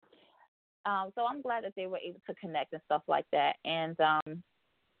 Anyway, so I'm glad that they were able to connect and stuff like that. And,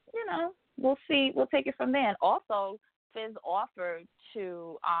 we'll see. We'll take it from there. And also, Fizz offered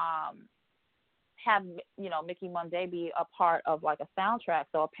to have, Mickey Monday be a part of, like, a soundtrack.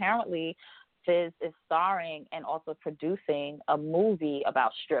 So apparently Fizz is starring and also producing a movie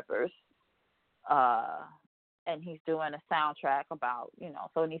about strippers. And he's doing a soundtrack about,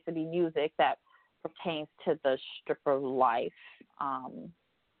 so it needs to be music that pertains to the stripper life.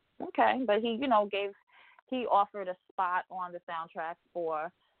 Okay, but he offered a spot on the soundtrack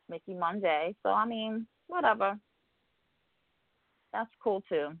for Mickey Monday. So, I mean, whatever. That's cool,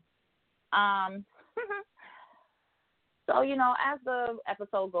 too. So, as the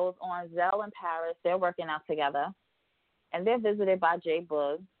episode goes on, Zell and Paris, they're working out together. And they're visited by J.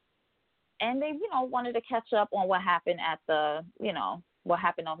 Boog. And they, wanted to catch up on what happened at what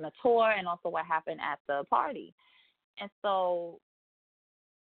happened on the tour and also what happened at the party. And so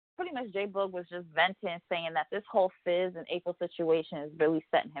pretty much J Boog was just venting, saying that this whole Fizz and April situation is really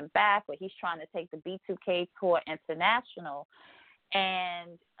setting him back, but he's trying to take the B2K tour international.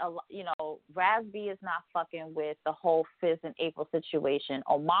 And, you know, Raz-B is not fucking with the whole Fizz and April situation.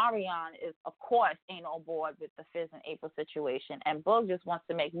 Omarion is, of course, ain't on board with the Fizz and April situation. And Boog just wants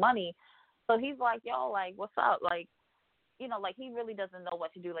to make money. So he's like, yo, like, what's up? Like, you know, like, he really doesn't know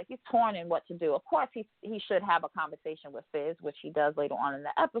what to do. Like, he's torn in what to do. Of course, he should have a conversation with Fizz, which he does later on in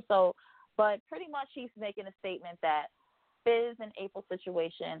the episode. But pretty much he's making a statement that Fizz and April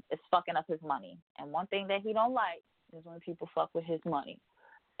situation is fucking up his money. And one thing that he don't like is when people fuck with his money.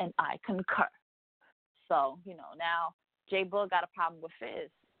 And I concur. So, you know, now J Boog got a problem with Fizz.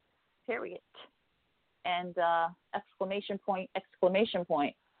 Period. And exclamation point.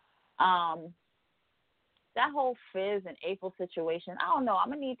 That whole Fizz and April situation, I don't know. I'm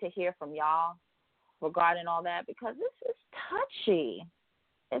going to need to hear from y'all regarding all that because this is touchy.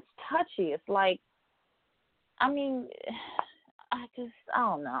 It's touchy. It's like, I mean, I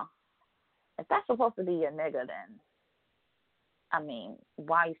don't know. If that's supposed to be your nigga, then, I mean,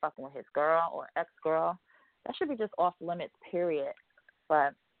 why are you fucking with his girl or ex-girl? That should be just off limits, period.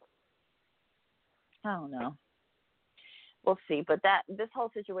 But I don't know. We'll see. But this whole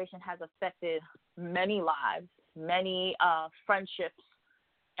situation has affected many lives. Many friendships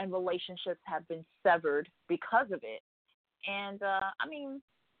and relationships have been severed because of it. And, I mean,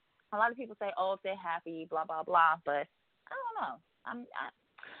 a lot of people say, oh, if they're happy, blah, blah, blah. But I don't know.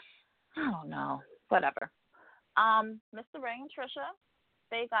 I don't know. Whatever. Mr. Ray and Trisha,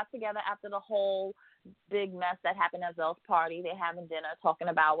 they got together after the whole big mess that happened at Zelle's party. They're having dinner, talking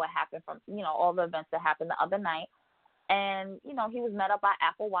about what happened from, you know, all the events that happened the other night. And, you know, he was met up by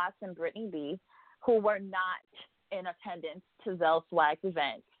Apple Watts and Brittany B, who were not in attendance to Zelle's Swag's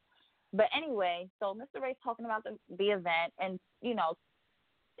event. But anyway, so Mr. Ray's talking about the event and, you know,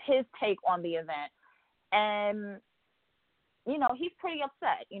 his take on the event. And, you know, he's pretty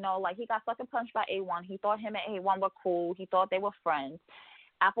upset. You know, like, he got fucking punched by A1. He thought him and A1 were cool. He thought they were friends.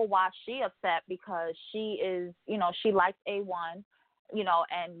 Apple Watch, she upset because she is, you know, she likes A1, you know,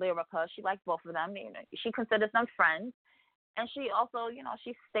 and Lyrica. She likes both of them. You know, she considers them friends. And she also, you know,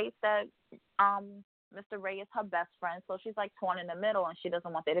 she states that Mr. Ray is her best friend. So she's, like, torn in the middle, and she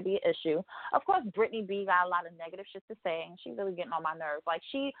doesn't want there to be an issue. Of course, Brittany B got a lot of negative shit to say, and she's really getting on my nerves. Like,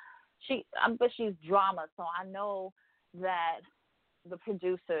 but she's drama, so I know that the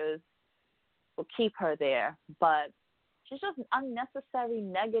producers will keep her there, but she's just unnecessary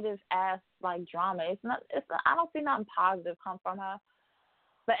negative ass like drama. It's not I don't see nothing positive come from her.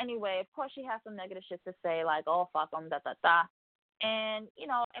 But anyway, of course she has some negative shit to say, like, oh fuck him, da da da. And, you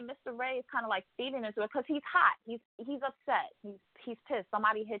know, and Mr. Ray is kind of like feeding into it because he's hot. He's upset. He's pissed.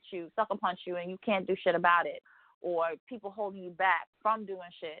 Somebody hit you, sucker punch you, and you can't do shit about it, or people holding you back from doing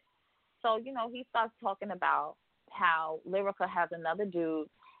shit. So, you know, he starts talking about how Lyrica has another dude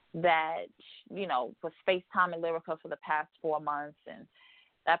that, you know, was FaceTiming Lyrica for the past 4 months, and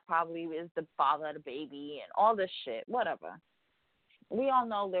that probably is the father of the baby and all this shit, whatever. We all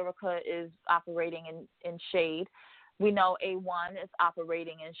know Lyrica is operating in shade. We know A1 is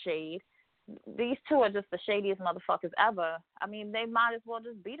operating in shade. These two are just the shadiest motherfuckers ever. I mean, they might as well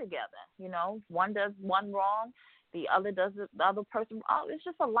just be together, you know. One does one wrong, the other does the other person. Oh, it's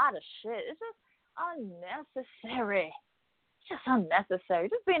just a lot of shit. It's just unnecessary. Just unnecessary.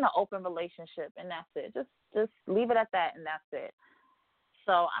 Just be in an open relationship and that's it. Just leave it at that and that's it.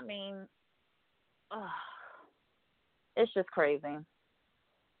 So I mean, it's just crazy.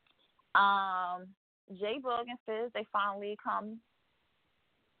 J Boog and Fizz, they finally come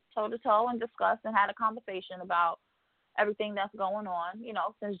toe to toe and discussed and had a conversation about everything that's going on. You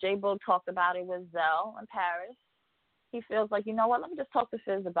know, since J Boog talked about it with Zelle in Paris, he feels like, you know what, let me just talk to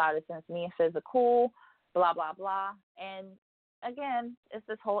Fizz about it since me and Fizz are cool, blah, blah, blah. And, again, it's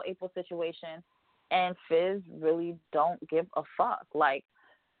this whole April situation, and Fizz really don't give a fuck. Like,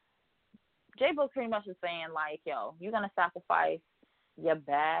 J Boog pretty much is saying, like, yo, you're going to sacrifice your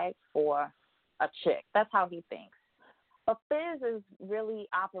bag for a chick. That's how he thinks. But Fizz is really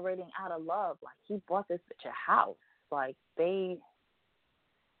operating out of love. Like, he bought this bitch a house. Like,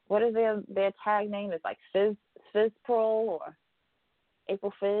 what is their tag name? It's like Fizz Pearl or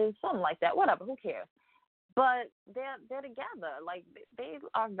April Fizz, something like that. Whatever, who cares? But they're together. Like, they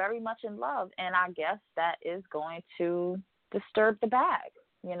are very much in love, and I guess that is going to disturb the bag,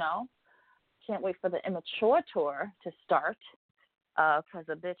 you know? Can't wait for the Immature tour to start because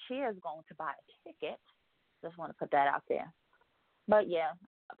a bitch here is going to buy a ticket. Just want to put that out there. But, yeah,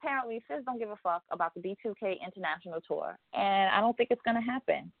 apparently Fizz don't give a fuck about the B2K International Tour, and I don't think it's going to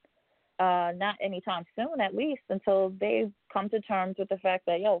happen. not anytime soon, at least, until they come to terms with the fact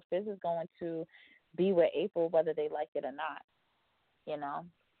that, Fizz is going to be with April whether they like it or not, you know.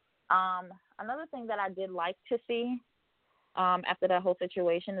 Another thing that I did like to see after that whole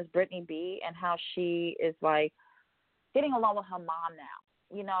situation is Brittany B and how she is, like, getting along with her mom now.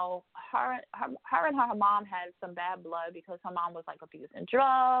 You know, her and her mom had some bad blood because her mom was, like, abusing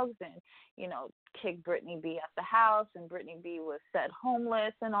drugs and, you know, kicked Brittany B out the house, and Brittany B was set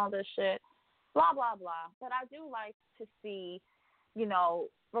homeless and all this shit, blah, blah, blah. But I do like to see, you know,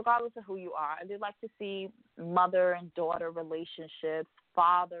 regardless of who you are, I do like to see mother and daughter relationships,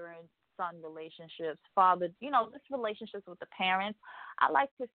 father and son relationships, father, you know, just relationships with the parents. I like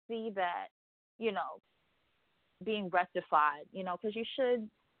to see that, you know, being rectified, you know, because you should,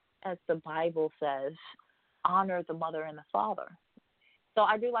 as the Bible says, honor the mother and the father. So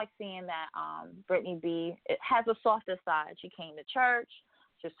I do like seeing that Brittany B, it has a softer side. She came to church,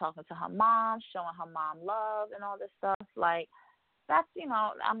 she was talking to her mom, showing her mom love and all this stuff. Like, that's, you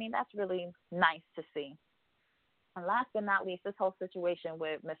know, I mean, that's really nice to see. And last but not least, this whole situation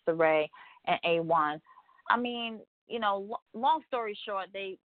with Mr. Ray and A1. I mean, you know, long story short,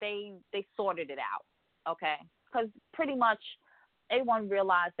 they sorted it out, okay? Because pretty much A1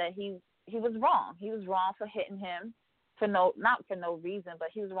 realized that he was wrong. He was wrong for hitting him not for no reason, but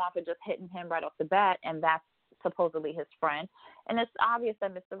he was wrong for just hitting him right off the bat, and that's supposedly his friend. And it's obvious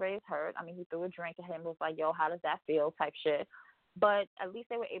that Mr. Ray is hurt. I mean, he threw a drink at him, was like, yo, how does that feel type shit. But at least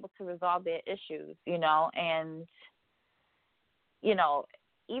they were able to resolve their issues, you know, and, you know,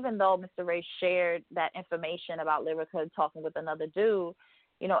 even though Mr. Ray shared that information about Lyrica talking with another dude,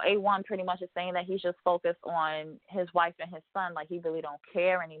 you know, A1 pretty much is saying that he's just focused on his wife and his son, like he really don't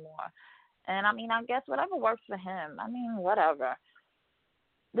care anymore. And, I mean, I guess whatever works for him. I mean, whatever.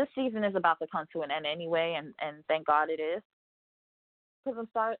 This season is about to come to an end anyway, and thank God it is. Because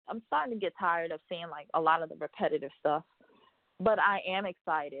I'm starting to get tired of seeing, like, a lot of the repetitive stuff. But I am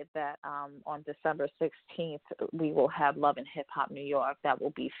excited that on December 16th, we will have Love and Hip Hop New York that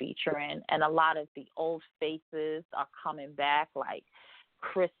will be featuring. And a lot of the old faces are coming back, like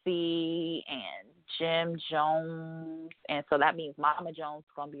Chrissy and Jim Jones. And so that means Mama Jones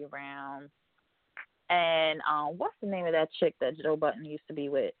is going to be around. And what's the name of that chick that Joe Budden used to be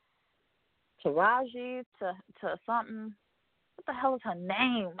with? Taraji to something. What the hell is her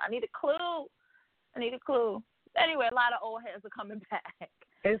name? I need a clue. Anyway, a lot of old heads are coming back.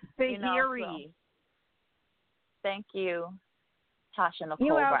 It's Tahiri. You know, so. Thank you, Tasha, Nicole,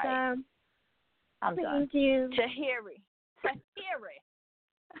 You're Wright. welcome. I'm done. Thank you. Tahiri. What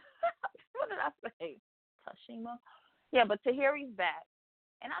did I say? Tashima? Yeah, but Tahiri's back.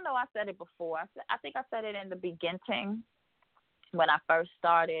 And I know I said it before. I think I said it in the beginning when I first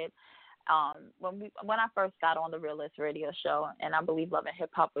started. When I first got on the Realist Radio Show, and I believe Love and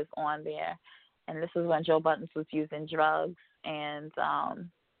Hip Hop was on there. And this is when Joe Budden was using drugs, and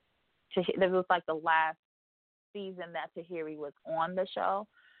this was like the last season that Tahiri was on the show.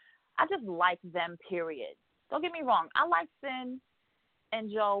 I just like them, period. Don't get me wrong. I like Sin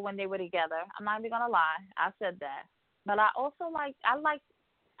and Joe when they were together. I'm not even gonna lie. I said that. But I also liked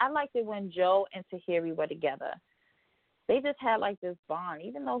it when Joe and Tahiri were together. They just had like this bond,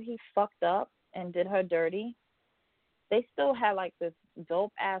 even though he fucked up and did her dirty. They still had like this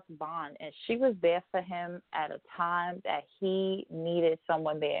dope ass bond, and she was there for him at a time that he needed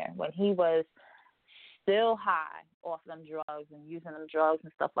someone there. When he was still high off them drugs and using them drugs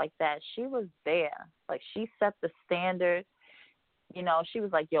and stuff like that, she was there. Like, she set the standard. You know, she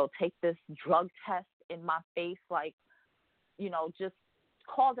was like, yo, take this drug test in my face. Like, you know, just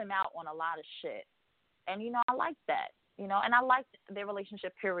called him out on a lot of shit. And, you know, I liked that. You know, and I liked their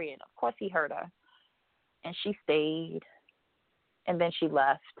relationship, period. Of course he hurt her. And she stayed, and then she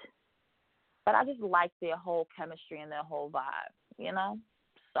left. But I just liked their whole chemistry and their whole vibe, you know?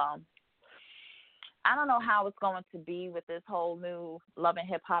 So I don't know how it's going to be with this whole new Love and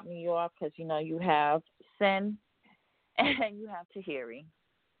Hip Hop New York, because, you know, you have Sin and you have Tahiri.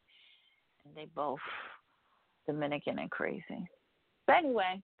 And they both Dominican and crazy. But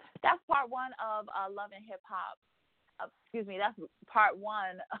anyway, that's part one of Love and Hip Hop. That's part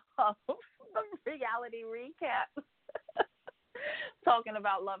one of the reality recap. Talking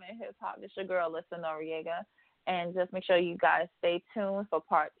about Love and Hip Hop. It's your girl, Alyssa Noriega. And just make sure you guys stay tuned for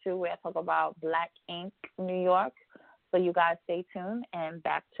part two, where I talk about Black Ink New York. So you guys stay tuned, and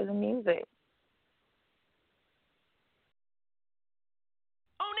back to the music.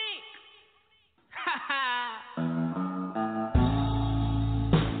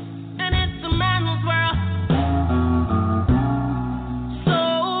 And it's a man's world.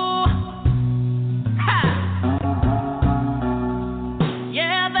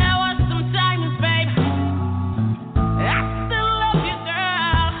 Yeah, there was some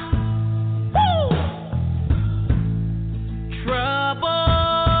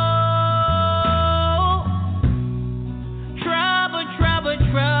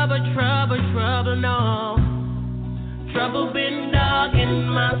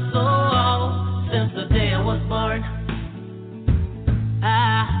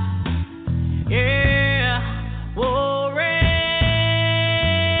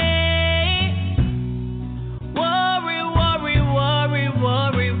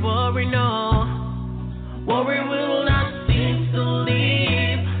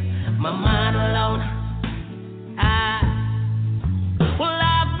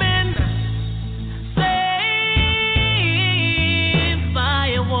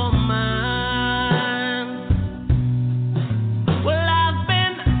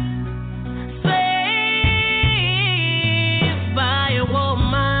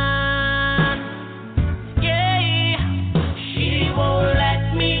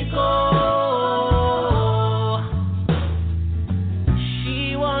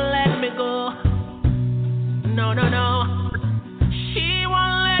No, no, no. She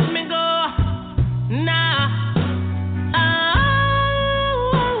won't let me go. Nah.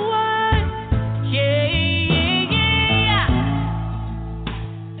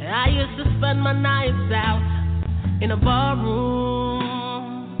 I used to spend my nights out in a barroom.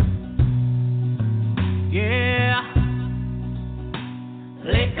 Yeah.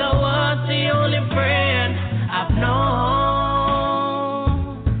 Liquor was the only friend I've known.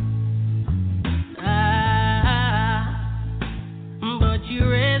 But you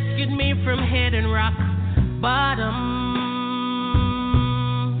rescued me from hitting rock bottom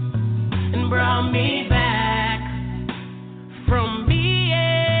and brought me back from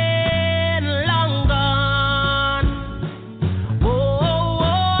being long gone.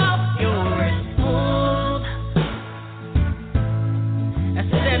 Oh, you're as smooth as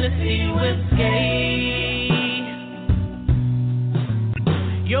Tennessee whiskey.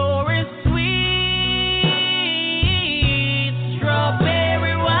 You're as sweet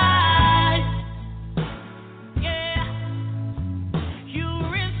strawberry wine. Yeah,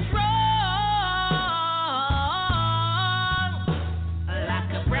 you're as strong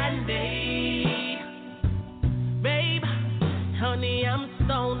like a brandy. Babe, honey, I'm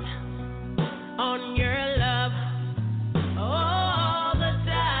stoned on your love all the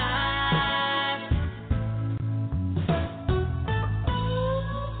time.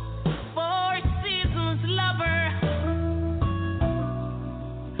 Four seasons lover.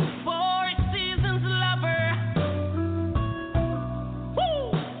 Four seasons lover. Woo!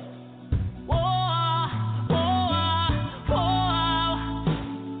 Whoa, whoa, whoa.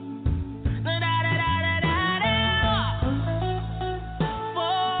 Da da da da da da.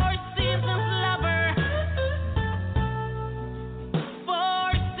 Four seasons lover. Four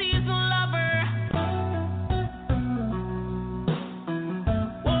season lover.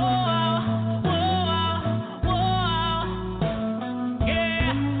 Whoa, whoa, whoa.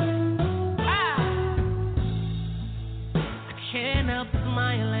 Yeah. I can't help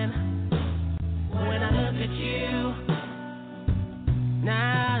smiling when I look at you.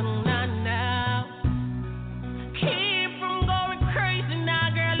 Now, now, now. Keep from going crazy now,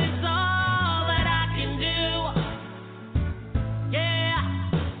 girl. It's all that I can do. Yeah.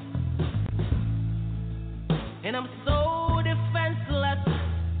 And I'm so defenseless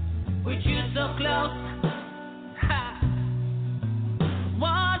with you so close. Ha.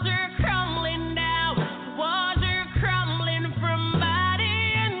 Walls are crumbling down. Walls are crumbling from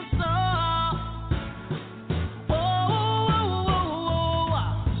body and soul. Whoa,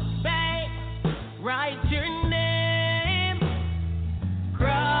 babe, write your name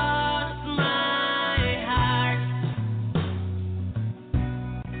across my heart.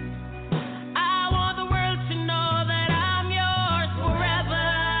 I want the world to know that I'm yours forever.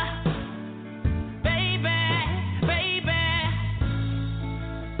 Baby, baby,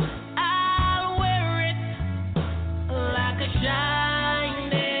 I'll wear it like a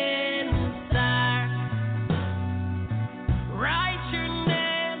shining star. Write your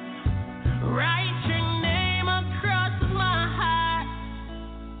name across my heart.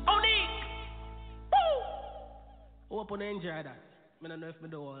 Onique! Woo! Hope you enjoy that. I don't know if I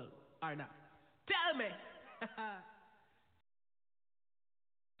do all or not. Tell me!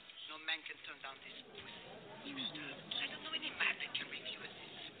 No man can turn down this pussy. I don't know any man that can refuse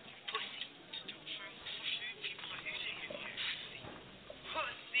this pussy. Pussy, pussy, pussy.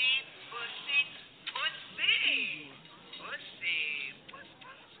 Pussy, pussy.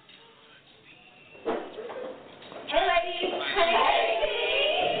 Hey, ladies. Hey.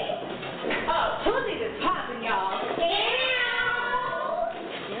 Oh, Tuesdays is popping, y'all.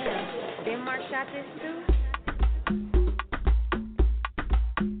 Yeah. Denmark shot this too.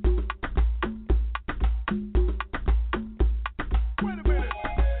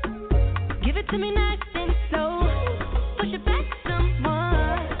 Give it to me nice and slow. Push it back some more.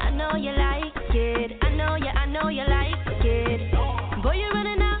 I know you like it. I know you like it. Boy, you're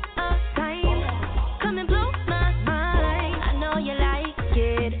running out of time. Come and blow my mind. I know you like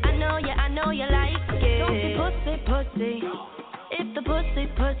it. I know you like it. Don't be pussy. If the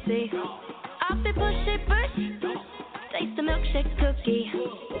pussy. I'll be pushy. Taste the milkshake cookie.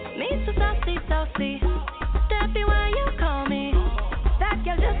 Me so saucy. Steppy when you call me. That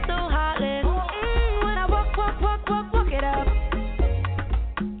girl just so heartless. When I walk it up.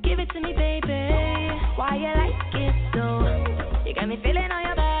 Give it to me, baby. Why you like it so? You got me feeling on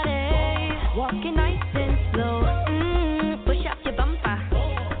your body. Walking nice and slow. Push up your bumper.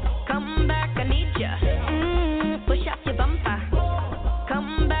 Come back, I need ya. Push up your bumper.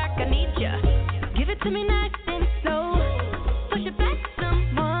 Come back, I need ya. Give it to me nice and slow. Push it back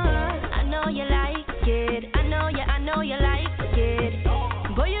some more. I know you like it.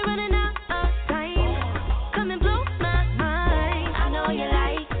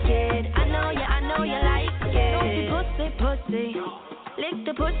 Lick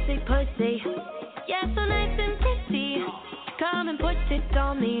the pussy, pussy. Yeah, so nice and pretty. Come and put it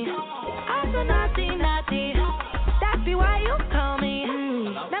on me. I'm so naughty, naughty. That be why you call me.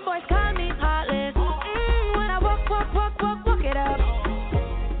 Them boys call me heartless. When I walk it up.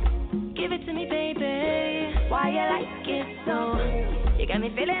 Give it to me, baby. Why you like it so? You got me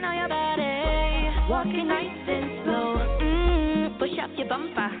feeling on your body. Walking nice and slow. Push up your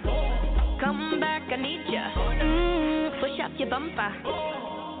bumper. Come back, I need ya. Push up your bumper.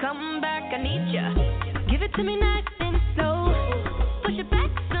 Come back, I need ya. Give it to me nice and slow. Push it back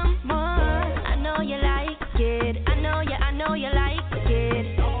some more. I know you like it. I know you like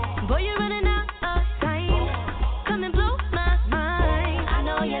it. Boy, you're running out of time. Come and blow my mind. I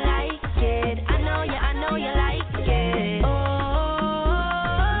know you like it. I know you like it.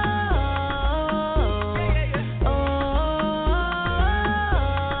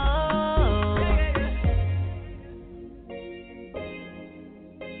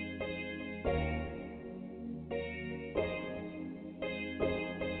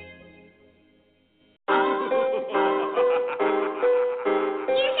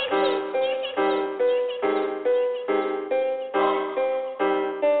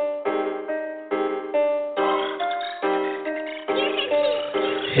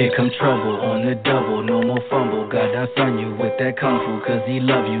 Here come trouble on the double, no more fumble. God, I son you with that kung fu, cause he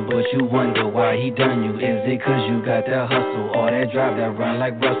love you, but you wonder why he done you. Is it cause you got that hustle, or that drive that run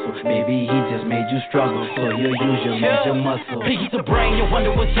like Russell? Maybe he just made you struggle, so you'll use your major muscle. Piece of brain, you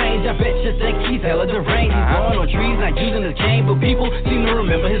wonder what changed. I bet you think he's hella deranged. He's growing on trees, not using his cane, but people seem to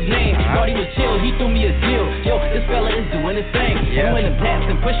remember his name. Thought he was chill, he threw me a deal. Yo, this fella is doing his thing. Doing the taps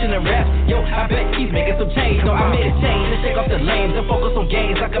and pushing the raps. Yo, I bet he's making some change. So I made a change to shake off the lanes and focus on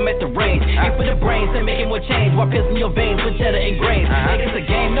gains like I'm at the range. Aim for the brains and making more change while piercing your veins with cheddar and grains. Think it's a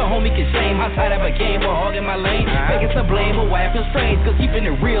game, no homie can shame how tight I became while hogging my lane. Think it's a blame, but why I feel strange, cause keeping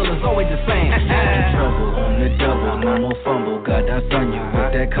it real is always the same. Trouble on the double, no more fumble. God, I son you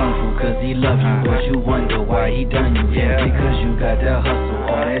with that kung fu, cause he love you, but you wonder why he done you. Yeah, because you got that hustle,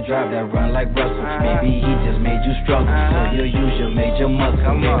 or that drive that run like Russell. Maybe he just made you struggle, so you'll use your major muscle.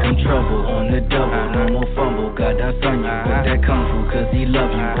 Here come trouble on the double, no more fumble. God, I son you with that kung fu, cause he love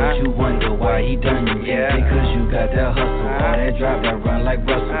you, but you wonder why he done you. Yeah, because you got that hustle, or that drive that run like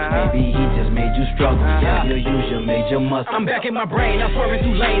Russell. Maybe he just made you struggle, so you'll use your major muscle. I'm back in my brain, I'm swerving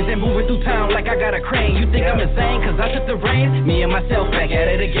through lanes and moving through town like I got a crane. You think I'm insane, cause I took the reins? Me and myself back at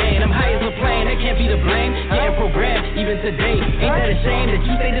it again. I'm high as a plane, that can't be the blame. Getting programmed, even today. Ain't that a shame that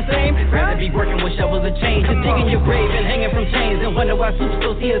you stay the same? Rather be working with shovels and chains than digging your grave and hanging from chains and wonder why soups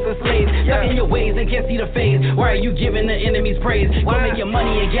still see us as slaves. Stuck in your ways and can't see the phase. Why are you giving the enemies praise? Go make your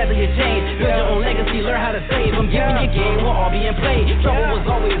money and gather your change. Build your own legacy, learn how to save. I'm giving your game, we'll all be in play. Trouble was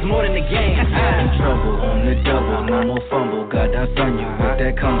always more than the game. Trouble on the double, no more fumble. God, I son you with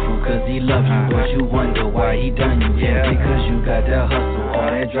that kung fu, cause he love you, but you wonder why he done you. Yeah, because you got that hustle, or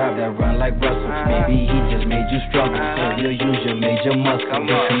that drive that run like Russell. Maybe he just made you struggle, so you'll use your major muscle.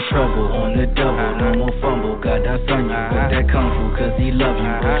 Here come trouble on the double, no more fumble. God, I son you with that kung fu, cause he love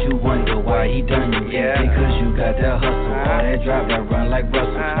you, but you wonder why he done you. Yeah, because you got that hustle, or that drive that run like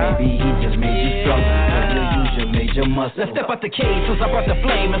Russell. Maybe he just made you struggle, so you'll use your major muscle. Let's step out the cage since I brought the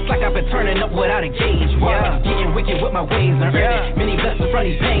flame. It's like I've been turning up without a gauge. I'm getting wicked with my ways. I'm many blessings from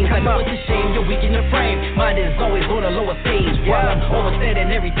these pains. I know it's a shame you're weak in the frame. Mine is always on a lower stage. While I'm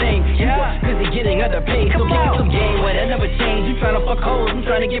overstating everything. You are busy getting underpaid. So give me some game where that never change. You trying to fuck hoes, I'm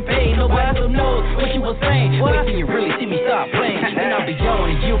trying to get paid. Nobody else knows what you were saying. Wait till you really see me start playing. Then I'll be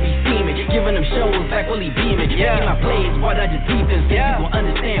on and you'll be steaming. Giving them shows like Willie Beeman. Get my plays, why not just defense? Then you gon'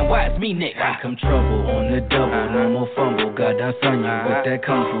 understand why it's me, Nick. Here come trouble on the double, no more fumble. God, I son you with that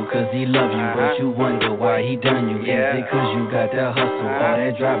kung fu, cause he love you, but you wonder why he done you. Is it cause you got that hustle, or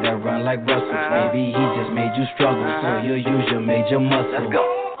that drive that run like Russell? Maybe he just made you struggle, so you'll use your major muscle. Let's go.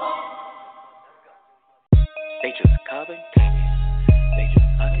 They just carbon copies, they just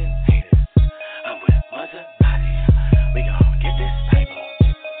fucking haters. I'm with Maserati, we gon' get this paper.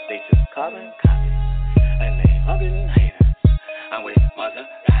 They just carbon copies, and they fucking haters. I'm with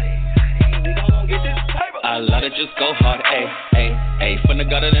Maserati, we gon' get this paper. I love to just go hard, ayy, ayy, ayy. From the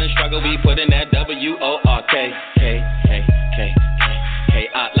gutter and struggle, we put in that W-O-R-K, K, K, K, K.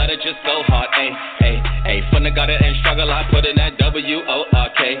 I love to just go hard, ayy, ayy, ayy. From the gutter and struggle, I put in that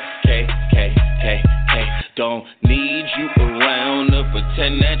W-O-R-K, K, K, K, K. Don't need you around to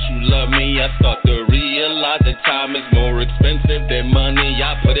pretend that you love me. I start to realize that time is more expensive than money.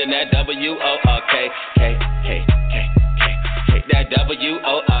 I put in that W-O-R-K, K, K, K, K, K. That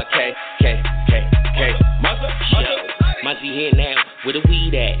W-O-R-K, K, K, K. Mozzie here now, where the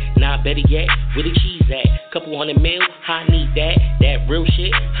weed at? Nah, better yet, where the cheese at? Couple $100 mil, I need that. That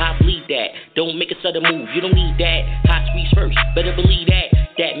sequence of the move. You don't need that. Hot squeeze first, better believe that.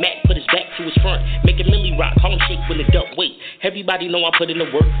 That Mac put his back to his front, make a Millie rock, Harlem shake when it dump weight. Everybody know I put in the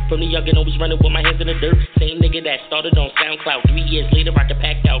work. From the youngin' always running with my hands in the dirt. Same nigga that started on SoundCloud. 3 years later, I can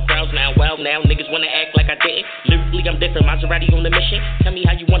pack out crowds now. Well, now niggas wanna act like I didn't. Lyrically, I'm different. Maserati on the mission. Tell me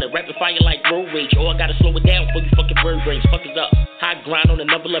how you want it. Rapid fire like road rage. Or I gotta slow it down for you fucking bird brains. Fuckers up. High grind on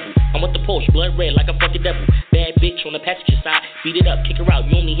another level. I'm with the Porsche, blood red like a fucking devil. Bad bitch on the passenger side. Beat it up, kick her out.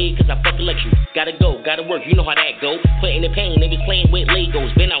 You only here cause I fucking let you. Gotta go, gotta work. You know how that go. Putting the pain, niggas playing with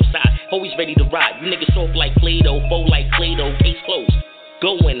Legos. Been outside, always ready to ride. You niggas soft like Play-Doh, fold like Play-Doh. Case closed.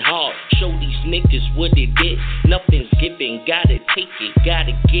 Going hard, show these niggas what it is. Nothing's given, gotta take it,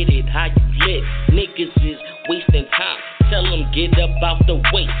 gotta get it how you live. Niggas is wasting time, tell them get up out the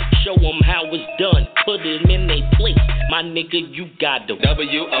way. Show them how it's done, put them in their place. My nigga, you got the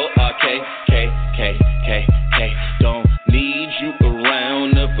W-O-R-K-K-K-K-K. Don't need you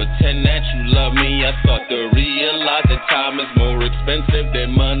around to pretend that you love me. I start to realize that time is more expensive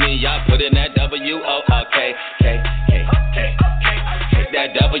than money. I put in that W-O-R-K-K-K-K.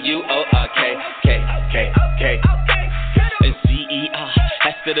 That W-O-R-K-K-K-K. And C-E-I.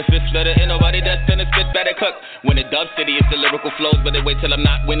 S to the fifth letter, ain't nobody that's gonna spit better cook. When the Dub City is the lyrical flows, but they wait till I'm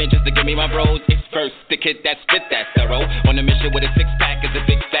not winning just to give me my bros. It's first, the kid that spit that thorough. On a mission with a six-pack is a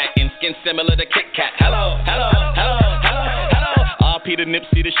big fat and skin similar to Kit Kat. Hello, hello, hello, hello, hello. R.P. the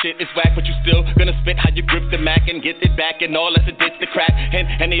Nipsey, the shit is whack, but you still gonna spit how you grip the Mac and get it back and all that's a ditch to crack. And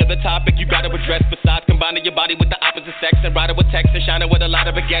any other topic you gotta address besides combining your body with the opposite sex and riding with text and shining with a lot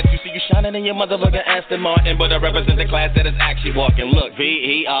of baguettes. You see you shining in your motherfucking Aston Martin, but I represent the class that is actually walking. Look,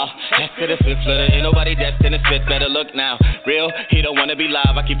 V-E-R, S to the fifth letter, ain't nobody destined to spit better. Look now, real, he don't wanna be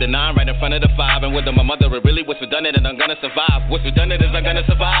live. I keep the 9 right in front of the 5, and with my mother, it really what's redundant and I'm gonna survive. What's redundant is I'm gonna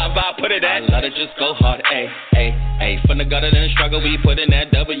survive. I put it at, I let it just go hard, A, A, A. From the gutter and struggle, we put in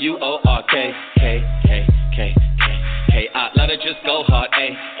that W-O-R-K-K-K-K-K. I let it just go hard,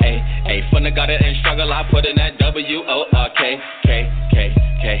 A, A, A. From the gutter and struggle, I put in that W-O-R-K-K-K-K-K.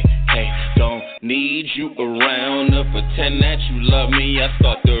 Don't need you around to pretend that you love me. I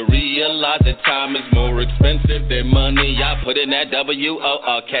start to realize that time is more expensive than money. I put in that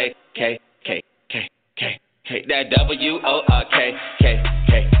W-O-R-K-K-K-K-K. That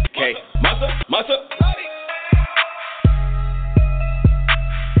W-O-R-K-K-K-K. Massa.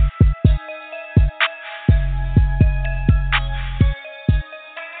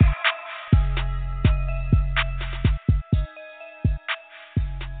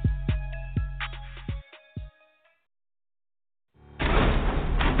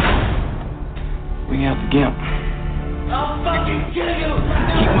 Bring out the gimp.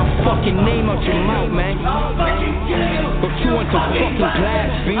 Keep my fucking name out your mouth, man. But you want some fucking glass,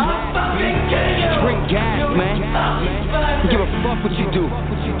 B. Drink gas, man. Give a fuck what you do.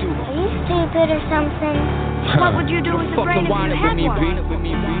 Are you stupid or something? What would you do with the brain if you had one?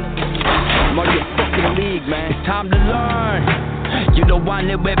 I'm on your fucking league, man. It's time to learn. You don't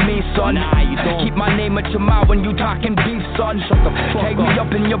want it with me, son. Nah, you don't. Keep my name at your mouth when you talking beef, son. Shut the fuck up. Take me up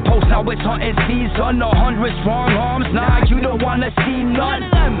in your post, now it's hunting season. 100 strong arms, nah, you don't wanna see none.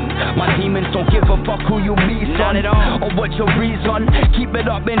 My demons don't give a fuck who you be, son, or what your reason. Keep it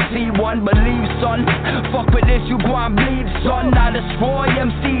up and see one, believe, son. Fuck with this, you go and bleed, son. Now destroy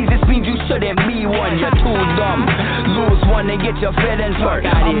MCs, this means you shouldn't be one. You're too dumb. Lose one and get your feelings hurt.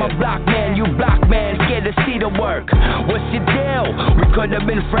 I'm a black man, you black man, scared to see the work. What's your deal? We could have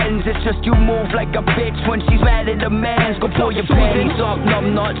been friends, it's just you move like a bitch when she's mad at the mans. Go pull your panties up,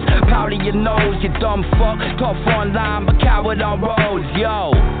 numb nuts, proud of your nose, you dumb fuck. Tough online, but coward on roads, yo.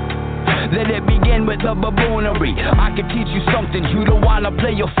 Let it begin with the baboonery. I can teach you something, you don't wanna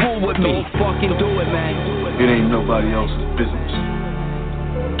play your fool with me. Don't fucking do it, man. It ain't nobody else's business.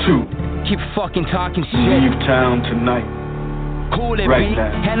 2. Keep fucking talking shit. Leave town tonight. Cool it, right B.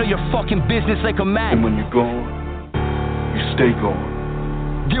 now. Handle your fucking business like a man. And when you're gone, you stay gone.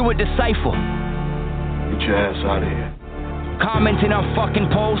 Deal with the cipher. Get your ass out of here. Commenting on fucking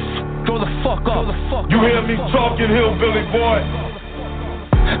posts. Throw the fuck up. You hear me talking, hillbilly boy?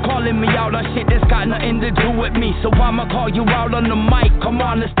 Calling me out on shit that's got nothing to do with me. So I'ma call you out on the mic. Come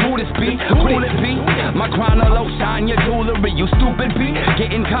on, let's do this, B. Cool it, B. My crown of low shine, your jewelry. You stupid, B.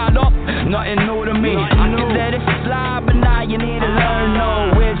 Getting caught up, nothing new to me. I can let it slide, but now you need to learn.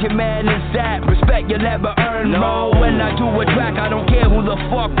 No, where's your man is at? Respect you never earn. No, when when I do a track, I don't care who the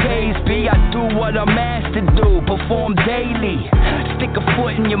fuck pays me. I do what I'm asked to do, perform daily. Stick a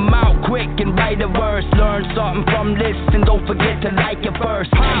foot in your mouth quick and write a verse. Learn something from this and don't forget to like it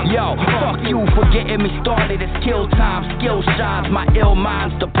first. Yo, fuck you for getting me started. It's kill time, skill shines, my ill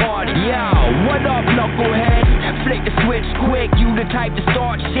mind's the party. Yo, what up, knucklehead? Flick the switch quick, you the type to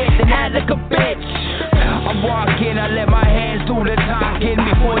start shit and act like a bitch. I walk in, I let my hands do the talking.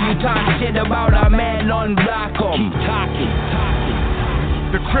 Before you talk shit about our man, unblock 'em. Keep talking.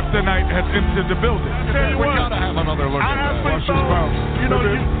 The kryptonite has entered the building. We gotta have another look at that.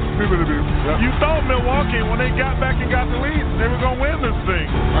 You thought Milwaukee, when they got back and got the lead, they were going to win this thing.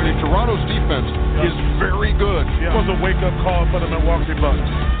 I mean, Toronto's defense is very good. It was a wake-up call for the Milwaukee Bucks.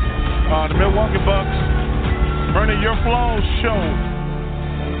 The Milwaukee Bucks, Bernie, your flaws show.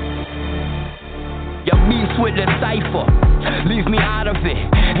 Your beefs with the cipher, leave me out of it.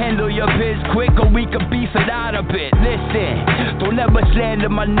 Handle your biz quick or we can beef it out a bit. Listen, don't ever slander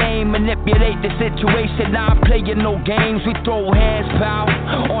my name, manipulate the situation. Not playing no games, we throw hands, pal.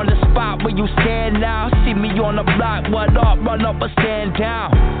 On the spot where you stand now. See me on the block, what up, run up or stand down.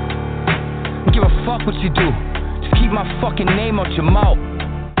 Don't give a fuck what you do, just keep my fucking name out your mouth.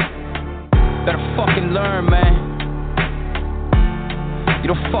 Better fucking learn, man. You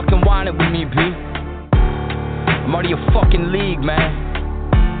don't fucking want it with me, B. I'm out of your fucking league, man.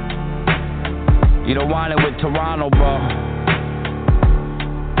 You don't want it with Toronto, bro.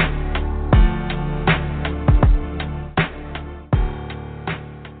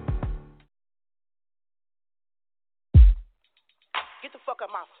 Get the fuck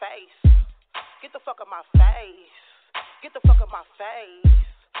out my face. Get the fuck out my face. Get the fuck out my face.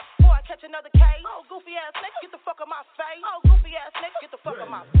 Before I catch another case. Oh, goofy ass nigga. Get the fuck out my face. Oh, goofy ass nigga. Get the fuck out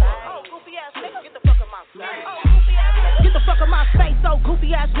my face. Oh, goofy ass nigga. Get the fuck out my face. Oh, goofy ass nigga. Get the fuck out my face. Oh,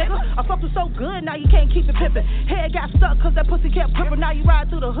 goofy ass nigga. I fucked you so good, now you can't keep it pimpin'. Head got stuck cause that pussy kept grippin'. Now you ride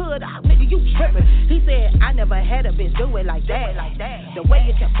through the hood. Ah, nigga, you trippin'. He said, I never had a bitch do it like that. The way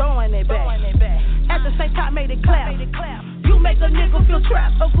you kept throwing it back. At the same time, made it clap. You make a nigga feel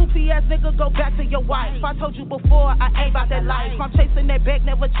trapped. A goofy ass nigga, go back to your wife. I told you before, I ain't about that life. I'm chasing that bag,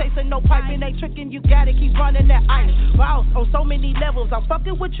 never chasing no pipe. And ain't tricking, you gotta keep running that ice. Wow, on so many levels. I'm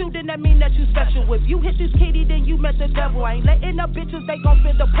fucking with you, then that mean that you special. If you hit this kitty, then you met the devil. I ain't letting up bitches, they gon'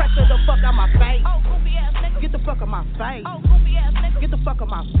 feel the pressure. The fuck out my face. Oh, goofy ass nigga. Get the fuck out my face. Oh, goofy ass nigga. Get the fuck out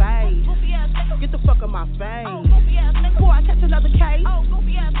my face. Goofy ass nigga. Get the fuck out my face. Oh, goofy ass nigga. Before I catch another case. Oh,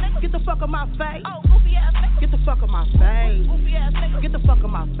 goofy ass nigga. Get the fuck out my face. Oh, goofy ass nigga. Get the fuck out my face. Goofy ass nigga. Get the fuck out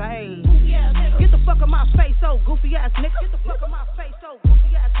my face. Goofy ass nigga. Get the fuck out my face, oh goofy ass nigga. Get the fuck out my face, oh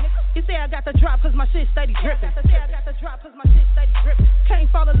goofy ass nigga. You say I got the drop cause my shit steady drippin'. Say I got the drop cause my shit steady drippin'. Can't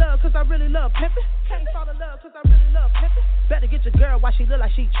fall in love cause I really love pimpin'. Can't fall in love cause I really love pimpin'. Better get your girl while she look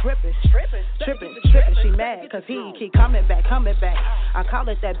like she trippin'. Trippin'. She mad cause he keep coming back. I call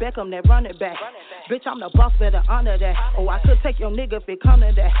it that Beckham, that run it back. Bitch, I'm the boss, better honor that. Oh, I could take your nigga if it come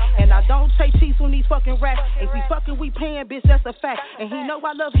to that. And I don't take cheats on these fucking racks. If we fucking, we payin', bitch, that's a fact. And he know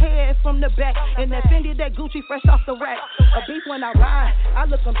I love head from the back. And that Fendi, that Gucci fresh off the rack. A beef when I ride, I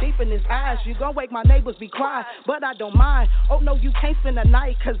look him deep in his eyes. You gon' wake my neighbors be quiet, but I don't mind. Oh no, you can't spend the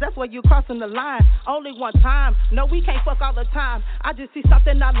night, cause that's where you crossing the line. Only one time, no, we can't fuck all the time. I just see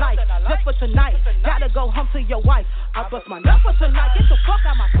something I like, just for tonight. Gotta go home to your wife. I bust my nut for tonight. Get the fuck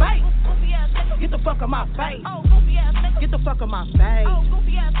out my face. Get the fuck out my face. Get the fuck out my face.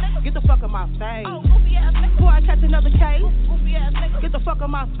 Get the fuck out my face. Before I catch another case. Get the fuck out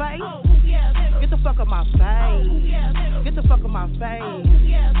my face. Get the fuck out my face. Get the fuck out my face.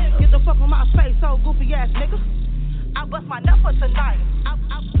 Get the fuck out my face, oh goofy ass nigga. I bust my nut for tonight.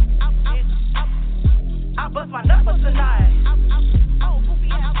 I bust my nut for tonight. Oh goofy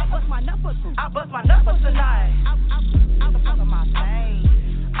ass, I bust my nut for tonight. I bust my nut for tonight. Get the fuck out my face.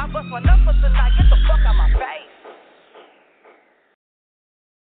 I bust my nut for tonight. Get the fuck out my face.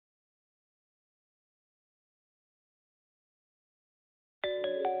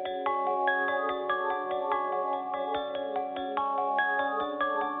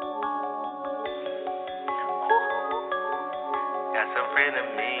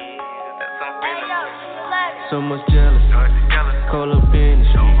 So much jealous, call up in the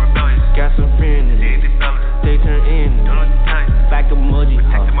street. Got some friends in it, they turn in like emoji,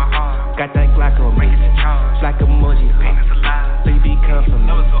 huh? Got that Glock on me, like emoji, huh? Please be kind for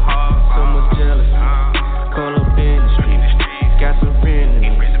me. So much jealous, call up in the street. Got some friends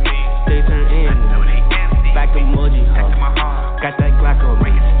in it, they turn in like emoji, huh? Got that Glock on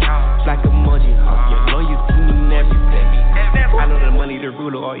me, like emoji, huh? Your loyalty mean everything. I know the money, the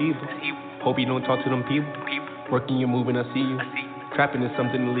ruler, or evil. Hope you don't talk to them people. Working, you're moving, I see you. Trapping is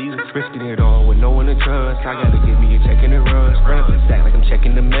something illegal. Risking it all with no one to trust. I gotta give me a check in the rush. Run up the stack like I'm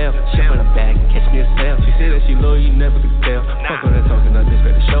checking the mail. Ship on a bag and catch me a sale. She said that she loyal, you never could tell. Fuck on her talking, I just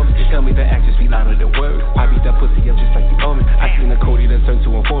better show me. Tell me the actions be louder than words. I beat that pussy up just like you owe me. I seen a Cody that turned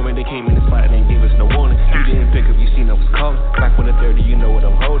to a foreman. They came in the spot and they gave us no warning. You didn't pick up, you seen I was calling. Back when the 30, you know what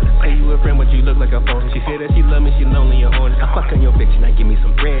I'm holding. Say you a friend, but you look like a phone. She said that she love me, she lonely and horny. I fuck on your bitch and I give me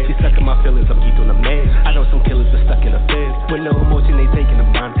some bread. She stuck in my feelings, I'm keeping them mad. I know some killers are stuck in the feds. With no emotion, they taking the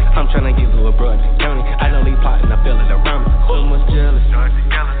bomb. I'm tryna give her a broad to county. I know they plotting, I feel it around me. So much jealous.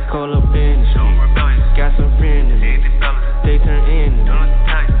 Call up in the street. Got some friends in me. They turn in to me.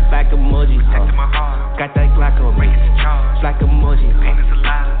 Black emoji, huh? Got that Glock on me. Black emoji,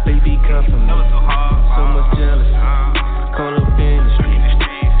 huh? Baby, come for me. So much jealous. Call up in the street.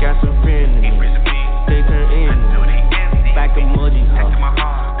 Got some friends in me. They turn in to me. Black emoji, huh?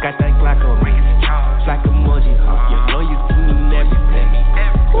 Got that Glock on me. Black emoji, huh? Your loyalty mean everything.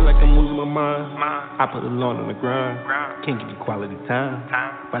 Feel like I'm losing my mind. I put a lot on the grind. Can't give you quality time,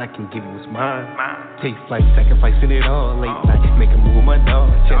 but I can give you what's mine. Take flight, sacrificing it all. Late night, make a move with my dog.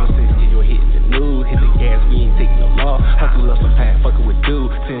 Channel 6, get your hit in the news. Hit the gas, we ain't taking no law. Hustle up some pad, fuckin' with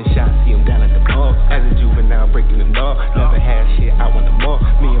dude. 10 shots, see him down at the mall. As a juvenile, breaking the law. Never had shit, I want the more.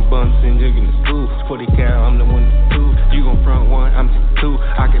 Me and Bunsen, jugging the school. 40 cal, I'm the one to do. You gon' front one, I'm just two.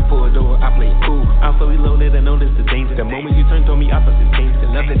 I can pull a door, I play it cool. I'm fully loaded, I know this the danger. The moment you turned on me, I felt the change. The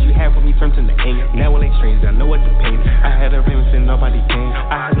love that you had for me turned into anger. Now we're like strangers, I know what the pain. I had a ring and nobody came.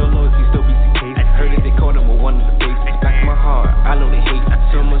 I had no loyalty, still be the case. Heard that they called him with one of the face. Back in my heart, I know they hate.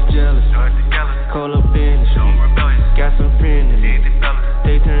 So much jealous. Call up in the street. Got some friends in me.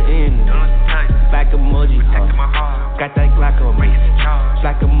 They turn in to me. Black emoji, huh? Got that Glock on me.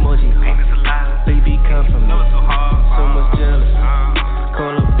 Black emoji, huh? Baby, come for me. So much jealous.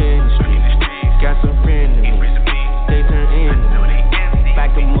 Call up in the street. Got some friends in me. They turn in to me.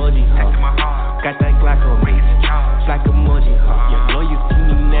 Black emoji, huh? Got that Glock on me. Black emoji, huh? Your loyalty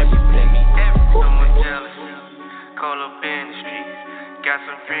mean everything. So much jealous. Call up in the street. Got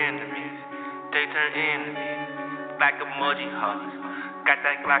some friends in me. They turn in to me. Black emoji, huh? Got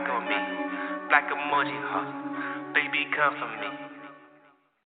that Glock on me. Black emoji, huh? Baby, come for me.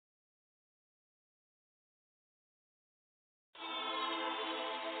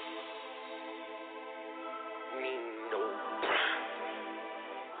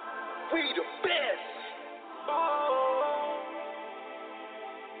 We the best.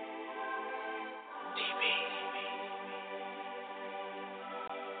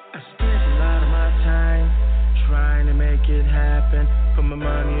 I spent a lot of my time trying to make it happen. Put my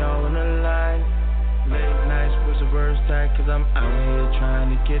money all on the line. Late nights was the worst time, cause I'm out here trying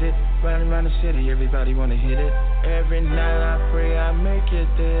to get it. Riding around the city, everybody wanna hit it. Every night I pray I make it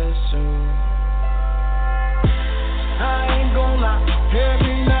there soon. I ain't gon' lie,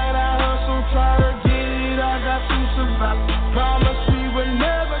 every night I hustle, try to get it, I got to survive. Promise we were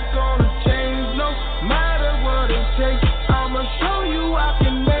never gonna change, no matter what it takes. I'ma show you I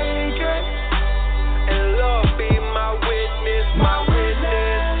can make it. And love be my witness, my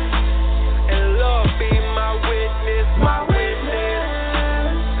witness. And love be my witness, my witness.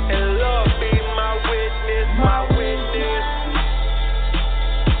 And love be my witness, my witness.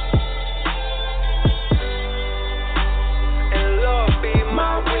 And love be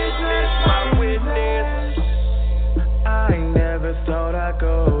my witness, my witness. I never thought I'd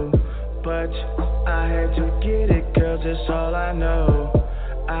go, but I had to get it, cause it's all I know.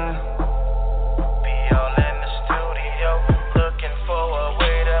 I be all in the studio, looking for a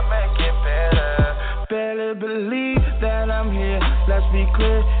way to make it better. Better believe that I'm here, let's be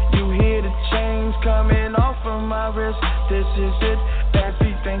clear. You hear the chains coming off of my wrist. This is it,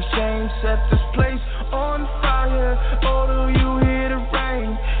 everything's changed. Set this place on fire. Oh, do you hear the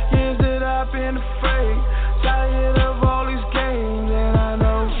rain? Years that I've been afraid, tired of all these games. And I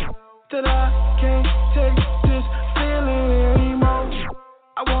know that I can't take this feeling anymore.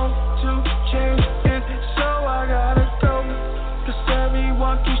 I want to change it, so I gotta go. Cause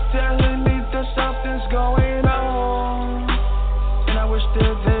everyone keeps telling me that something's going on, and I wish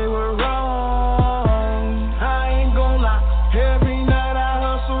that they were wrong. I ain't gon' lie, every night I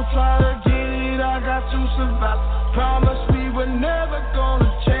hustle, try to get it, I got to survive. Promise we were never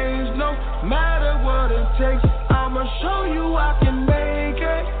gonna change, no matter what it takes. I'ma show you I can make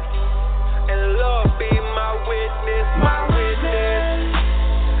it. And love be my witness, my witness.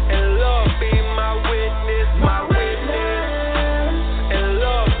 And love be my witness, my witness. And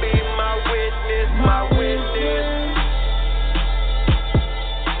love be my witness, my witness.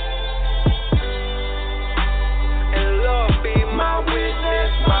 And love be my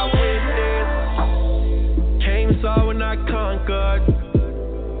witness, my witness. Came saw when I conquered.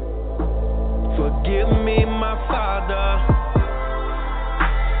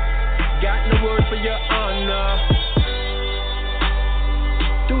 Your Honor.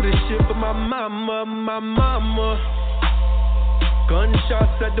 Do this shit for my mama, my mama.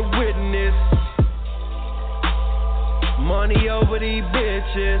 Gunshots at the witness. Money over these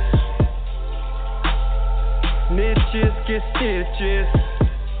bitches. Snitches get stitches.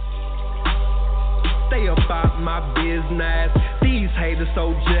 Stay about my business. These haters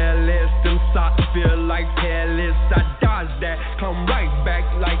so jealous. Them socks feel like pellets. I dodge that, come right back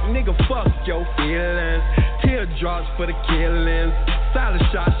like nigga fuck your feelings. Teardrops for the killings. Silent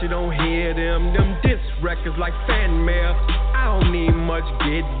shots, you don't hear them. Them diss records like fan mail. I don't need much,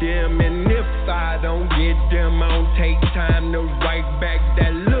 get them. And if I don't get them, I don't take time to write back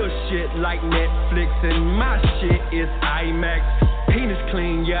that little shit like Netflix. And my shit is IMAX. Penis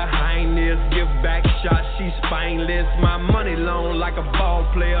clean, your highness. Give back shots, she's spineless. My money long like a ball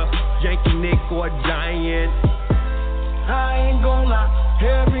player. Yankee Nick or Giant. I ain't gon' lie.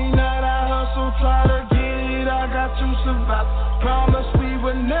 Every night I hustle, try to get it. I got to survive. Promise we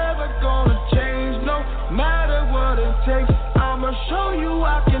were never gonna change, no matter what it takes. I'ma show you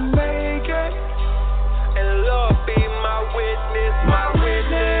I can make it. And Lord be my witness, my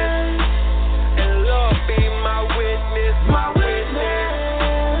witness. And Lord be my witness, my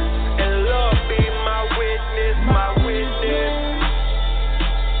witness. And Lord be my witness, my witness.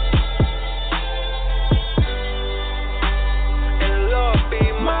 And Lord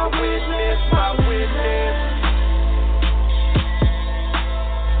be my witness, my witness.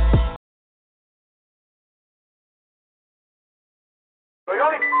 The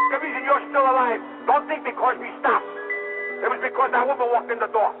only reason you're still alive, don't think because we stopped. It was because that woman walked in the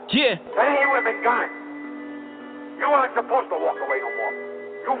door. Yeah. Then you would have been gone. You weren't supposed to walk away no more.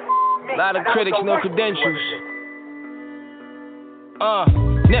 You me. A lot of critics, no credentials.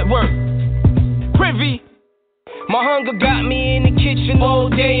 Network. Privy. My hunger got me in the kitchen all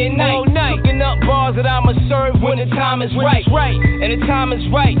day and night. Cooking up bars that I'ma serve when the time is right. And the time is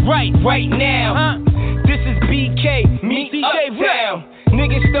right now. This is BK, meet Uptown.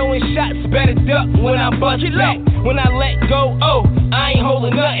 Niggas throwing shots, better duck when I bust back. When I let go, I ain't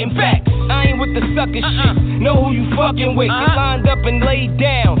holding nothing back. I ain't with the sucker shit, know who you fucking with. Get lined up and laid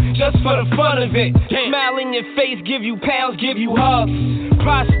down, just for the fun of it. Smile in your face, give you pounds, give you hugs.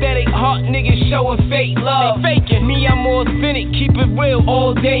 Prosthetic heart niggas showing fake love. Faking me, I'm authentic, keep it real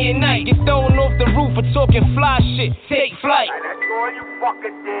all day and night. Get thrown off the roof for talking fly shit, take flight. And that's all you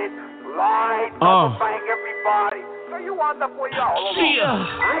fucking did. Lied, bang everybody. So you wound up where you are all along.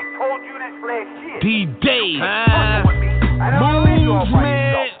 I told you this last year. D-Day.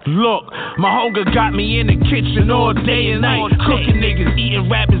 Movement. Look, my hunger got me in the kitchen all day and night. Cooking niggas, eating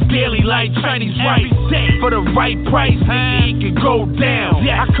rappers daily like Chinese rice. For the right price, nigga, it can go down.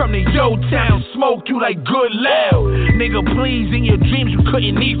 I come to your town, smoke you like good loud. Nigga, please, in your dreams you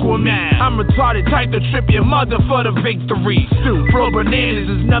couldn't equal me. I'm retarded, type to trip your mother for the victory. Bro, bananas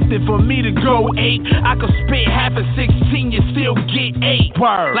is nothing for me to go 8. I could spit half a 16, you still get 8.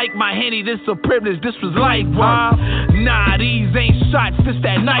 Word. Like my Henny, this a privilege, this was life work. Nah, these ain't shots, this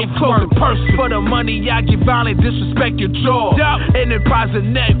that knife close to person. For the money, I get violent, disrespect your jaw. Enterprise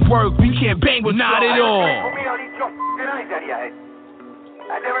and network, we can't bang with not at all. For me, I'll eat your fucking eyes out of your head.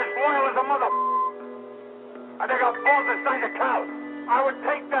 And they're as loyal as a mother. And they got balls the size of cows. I would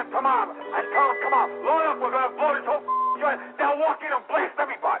take them tomorrow and tell them, come on, load up, we're gonna blow this whole joint. They'll walk in and blast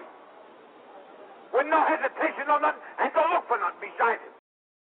everybody. With no hesitation, no nothing, and don't look for nothing besides it.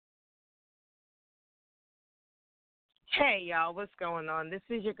 Hey, y'all, what's going on? This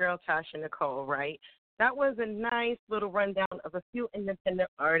is your girl, Tasha Nicole, Wright. That was a nice little rundown of a few independent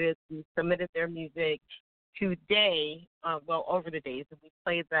artists who submitted their music today, over the days that we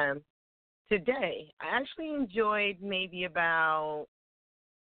played them today. I actually enjoyed maybe about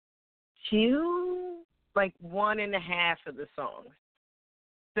 1.5 of the songs.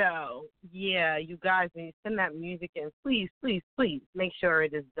 So, yeah, you guys, when you send that music in, please, please, please make sure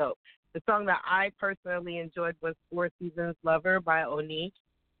it is dope. The song that I personally enjoyed was Four Seasons Lover by Oni.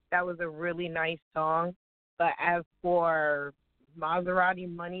 That was a really nice song. But as for Maserati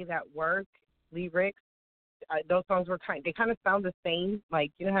Money That Work lyrics, those songs were kind of sound the same.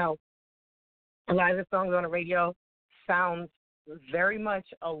 Like, you know how a lot of the songs on the radio sound very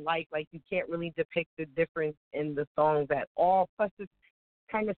much alike. Like, you can't really depict the difference in the songs at all. Plus, it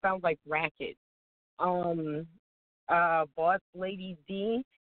kind of sounds like racket. Boss Lady D.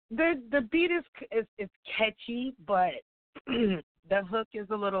 The beat is catchy, but the hook is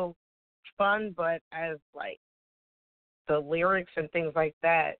a little fun. But as like the lyrics and things like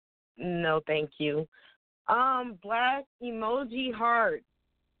that, no, thank you. Black Emoji Heart,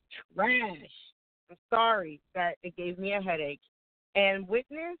 trash. I'm sorry that it gave me a headache. And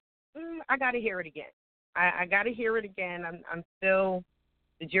Witness, I got to hear it again. I got to hear it again. I'm still,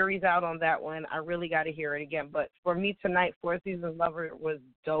 the jury's out on that one. I really got to hear it again. But for me tonight, Four Seasons Lover was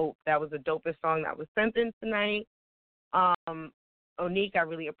dope. That was the dopest song that was sent in tonight. Onique, I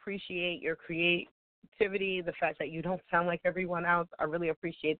really appreciate your creativity, the fact that you don't sound like everyone else. I really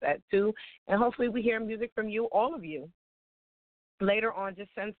appreciate that too. And hopefully we hear music from you, all of you. Later on, just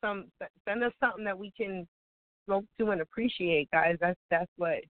send us something that we can smoke to and appreciate, guys. That's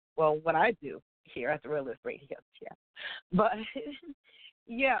what I do here at the Realist Radio. Yeah. But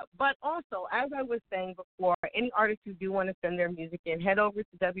yeah, but also, as I was saying before, any artists who do want to send their music in, head over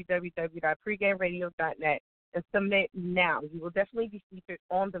to www.pregameradio.net and submit now. You will definitely be featured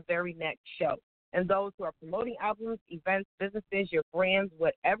on the very next show. And those who are promoting albums, events, businesses, your brands,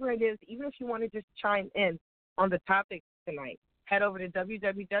 whatever it is, even if you want to just chime in on the topic tonight, head over to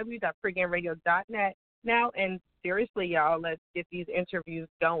www.pregameradio.net now. And seriously, y'all, let's get these interviews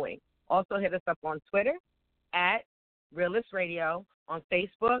going. Also, hit us up on Twitter at Realist Radio, on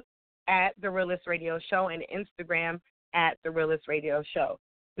Facebook at The Realist Radio Show, and Instagram at The Realist Radio Show.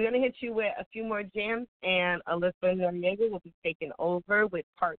 We're going to hit you with a few more jams, and Alyssa and Noriega will be taking over with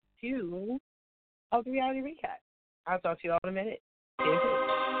part 2 of the reality recap. I'll talk to you all in a minute.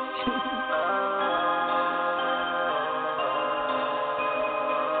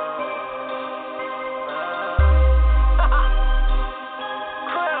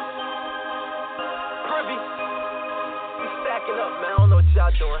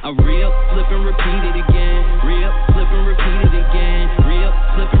 I rip, flip and repeat it again. Rip, flip and repeat it again. Rip,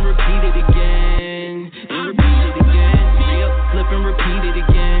 flip and repeat it again. And repeat it again. Rip, flip and repeat it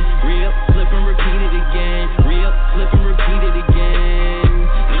again. Rip, flip and repeat it again. Rip, flip and repeat it again.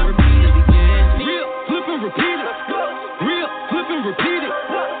 And repeat it again. Rip, flip and repeat it. Rip, flip and repeat it.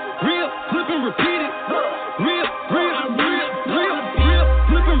 Rip, flip and repeat it. Rip, flip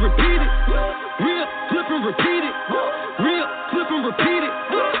and repeat it. Rip, flip and repeat it. Rip, flip and repeat it.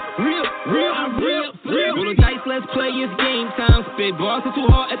 Roll the dice, let's play, it's game time. Spit bars are too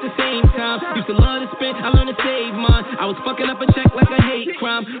hard at the same time. Used to love to spend, I learned to save mine. I was fucking up a check like a hate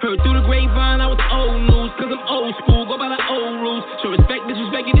crime. Heard through the grapevine, I was old news. Cause I'm old school, go by the old rules. Show respect,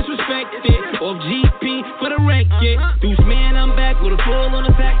 disrespect, get disrespected. Off GP for the record. Deuce man, I'm back with a full on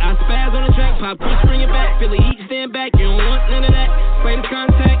attack. I spaz on the track, pop push, bring it back. Feel the heat, stand back, you don't want none of that. Spray the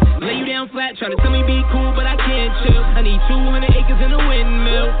contact, lay you down flat. Try to tell me be cool, but I can't chill. I need 200 acres in a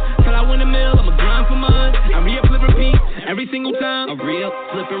windmill. Till I win the mill, I'ma grind for mine. I re-up, flip, repeat every single time. I re-up,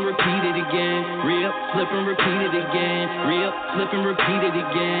 flip, and repeat it again. Re-up, flip, and repeat it again. Re-up, flip, and repeat it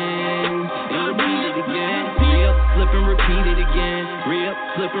again. And repeat it again. Re-up, flip, and repeat it again. Re-up,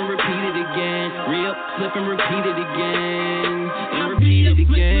 flip, and repeat it again. Re-up, flip, and repeat it again. And repeat it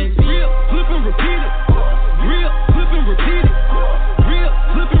again. Re-up, flip, and repeat it. Re-up, flip, and repeat it. Re-up,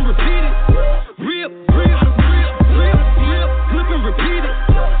 flip, and repeat it. Re-up, re-up, re-up, re-up, re-up, flip, and repeat it.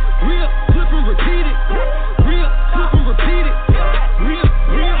 Re-up, flip, and repeat it. Re-up, flip, and repeat it. Re-up,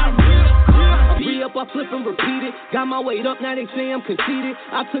 re-up, re-up, re-up, I flip and repeat it. Got my weight up, now they say I'm conceited.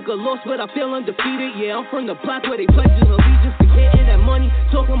 I took a loss, but I feel undefeated. Yeah, I'm from the block where they pledges allegiance to getting that money.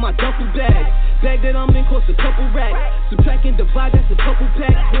 Talk with my duffel bag. Bag that I'm in costs a couple racks. Subtract and divide, that's a couple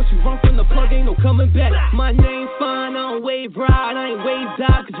packs. Once you run from the plug, ain't no coming back. My name's fine, I don't wave ride, I ain't wave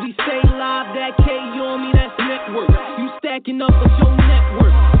dive, cause we stay live. That K on me, that's network. You stacking up with your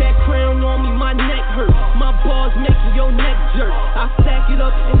network. That crown on me, my neck hurt. My bars making your neck jerk. I stack it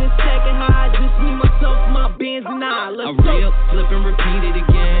up and it's stacking high. Just me, myself, my bands, and I. Let's go. Re-up, flip and repeat it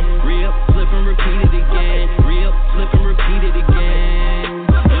again. Re-up, flip and repeat it again. Re-up, flip and repeat it again.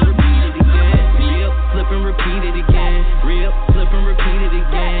 And repeat it again. Re-up, flip and repeat it again. Re-up, flip and repeat it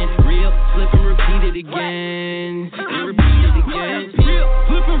again. Re-up, flip and repeat it again. And repeat it again. Re-up,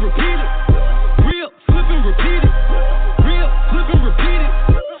 flip and repeat it. Re-up, flip and repeat it. Re-up, flip and repeat it.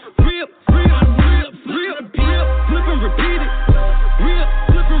 Re-up, re-up, re-up, re-up, re-up, flip and repeat it. Re-up,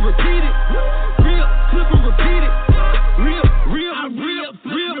 flip and repeat it. Re-up, flip and repeat it. Re-up, re-up, re-up,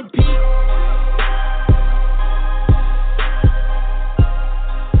 re-up, repeat.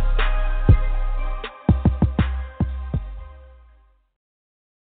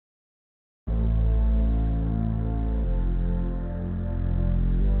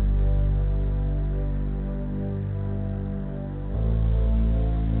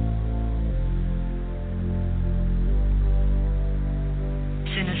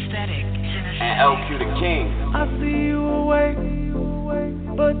 And LQ the King. I see you awake,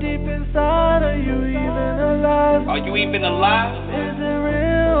 but deep inside, are you even alive? Are you even alive? Is it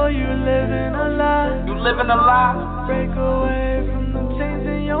real or you living a lie? You living a lie? Break away from the chains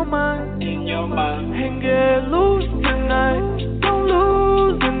in your mind. In your mind. And get loose tonight. Don't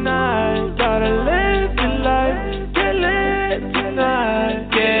lose the night.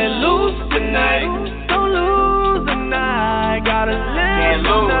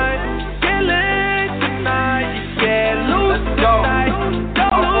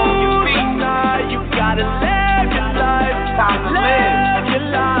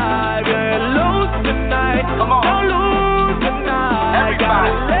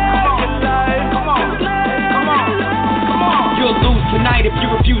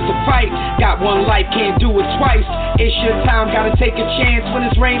 one life, can't do it twice. It's your time, gotta take a chance. When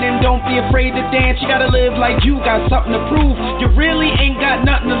it's raining, don't be afraid to dance. You gotta live like you got something to prove. You really ain't got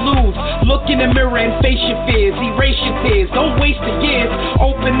nothing to lose. Look in the mirror and face your fears. Erase your tears, don't waste the years.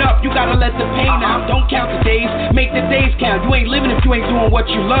 Open up, you gotta let the pain out. Don't count the days, make the days count. You ain't living if you ain't doing what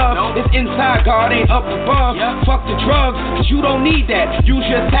you love. It's inside, God ain't up above. Fuck the drugs, cause you don't need that. Use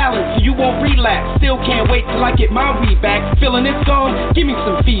your talent so you won't relapse. Still can't wait till I get my weed back. Feeling this song, give me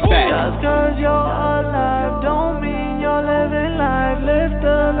some feedback. Just cause you're alive don't mean you're living life. Lift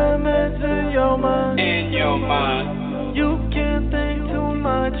the limits in your mind. In your mind. You can't think too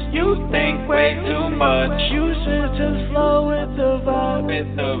much. You think way too much. You should just flow with the vibe.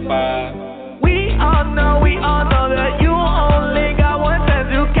 With the vibe. We all know that you only got one chance.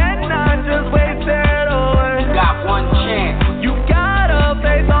 You cannot just waste it away. You got one chance. You gotta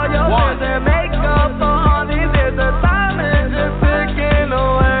face all your fears and make up for all these years. The time is just ticking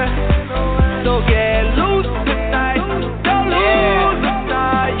away. So get loose tonight. Don't lose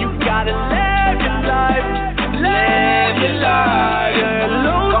tonight. You gotta live your life. Live your life. Get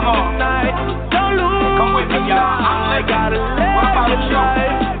loose tonight. Don't lose. Come with me, y'all. I gotta live your life.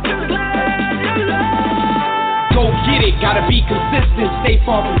 Go get it, gotta be consistent. Stay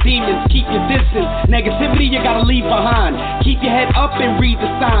far from demons, keep your distance. Negativity you gotta leave behind. Keep your head up and read the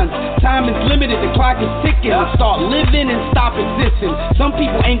signs. Time is limited, the clock is ticking. Start living and stop existing. Some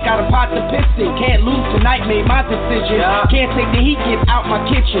people ain't got a pot to piss in. Can't lose tonight, made my decision. Can't take the heat, get out my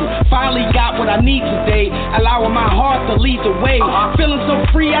kitchen. Finally got what I need today. Allowing my heart to lead the way. Feeling so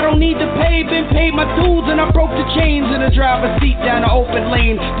free, I don't need to pay. Been paid my dues and I broke the chains in the driver's seat down the open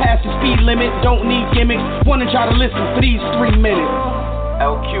lane. Past the speed limit, don't need gimmicks. Wanna try to listen for these 3 minutes.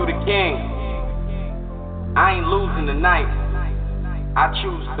 LQ the king. I ain't losing tonight. I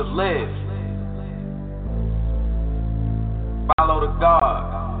choose to live. Follow the God.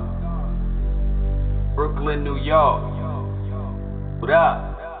 Brooklyn, New York. What up?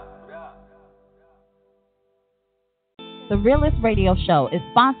 The Realist Radio Show is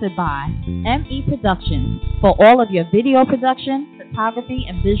sponsored by ME Productions for all of your video production, photography,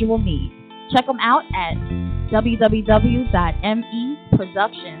 and visual needs. Check them out at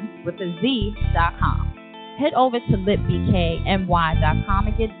www.meproductions.com. Head over to litbkny.com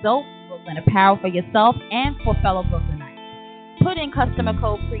and get dope Brooklyn apparel for yourself and for fellow Brooklynites. Put in customer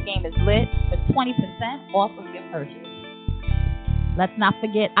code pregame is lit for 20% off of your purchase. Let's not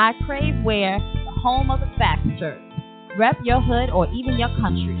forget I Crave Wear, the home of the fast shirts. Rep your hood or even your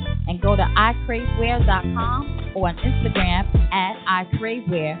country and go to iCravewear.com or on Instagram at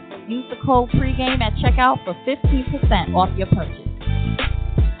iCravewear. Use the code pregame at checkout for 15% off your purchase.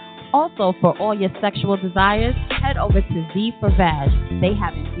 Also, for all your sexual desires, head over to V for Vag. They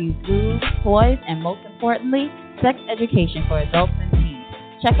have infused lube, toys, and most importantly, sex education for adults and teens.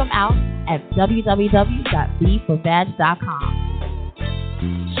 Check them out at www.vforvag.com.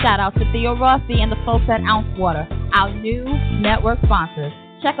 Shout out to Theo Rossi and the folks at Ounce Water, our new network sponsors.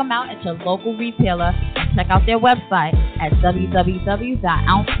 Check them out at your local retailer and check out their website at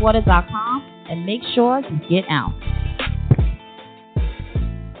www.ouncewater.com and make sure you get Ounce.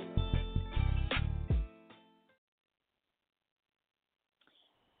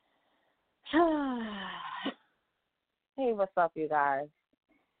 Hey, what's up, you guys?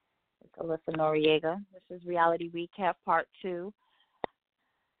 It's Alyssa Noriega. This is Reality Recap Part 2.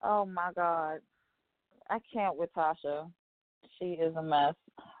 Oh, my God. I can't with Tasha. She is a mess.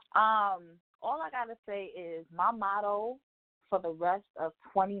 All I got to say is my motto for the rest of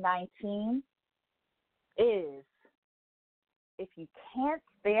 2019 is if you can't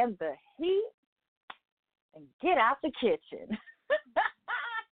stand the heat, then get out the kitchen.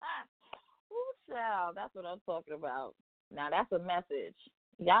 Ooh, child, that's what I'm talking about. Now, that's a message.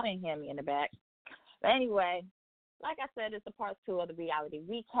 Y'all didn't hear me in the back. But anyway, like I said, it's a part 2 of the reality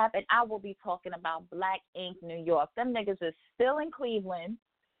recap, and I will be talking about Black Ink New York. Them niggas is still in Cleveland,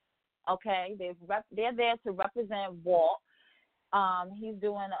 okay? They're there to represent Walt. He's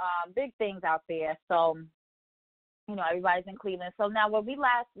doing big things out there, so you know everybody's in Cleveland. So now, what we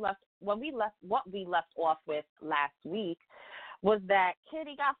left off with last week was that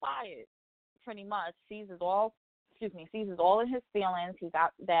Kitty got fired. Pretty much, seizes all in his feelings. He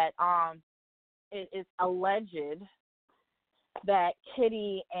got that. It is alleged that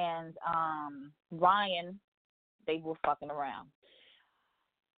Kitty and Ryan, they were fucking around.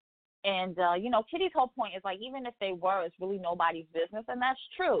 And, Kitty's whole point is, like, even if they were, it's really nobody's business, and that's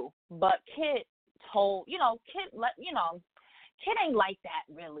true. But Kit told, Kit ain't like that,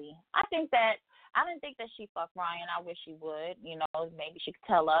 really. I didn't think that she fucked Ryan. I wish she would. Maybe she could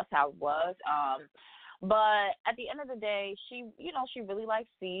tell us how it was. But at the end of the day, she really likes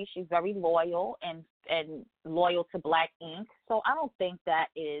C. She's very loyal and loyal to Black Ink. So I don't think that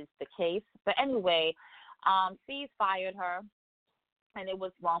is the case. But anyway, C's fired her, and it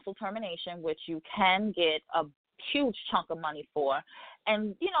was wrongful termination, which you can get a huge chunk of money for.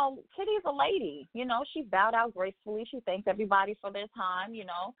 And, Kitty's a lady. She bowed out gracefully. She thanked everybody for their time.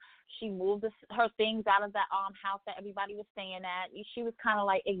 She moved her things out of that house that everybody was staying at. She was kind of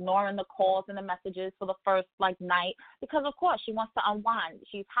like ignoring the calls and the messages for the first night because, of course, she wants to unwind.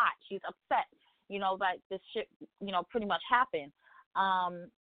 She's hot. She's upset, that this shit, pretty much happened.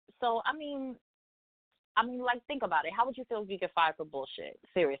 So, I mean, think about it. How would you feel if you get fired for bullshit?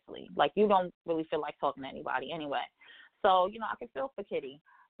 Seriously. You don't really feel like talking to anybody anyway. So, I can feel for Kitty.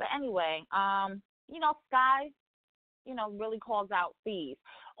 But anyway, Sky, really calls out Steve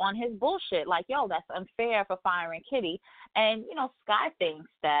on his bullshit. That's unfair for firing Kitty. And, Sky thinks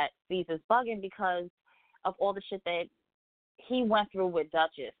that Steve is bugging because of all the shit that he went through with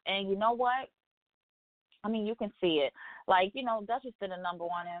Duchess. And you know what? I mean, you can see it. Duchess did a number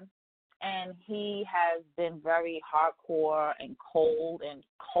on him. And he has been very hardcore and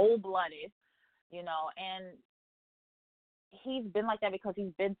cold-blooded, and he's been like that because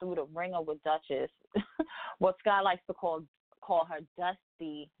he's been through the ringer with Duchess, what Sky likes to call her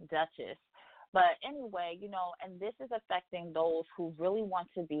Dusty Duchess. But anyway, and this is affecting those who really want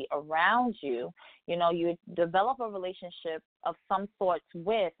to be around you. You develop a relationship of some sorts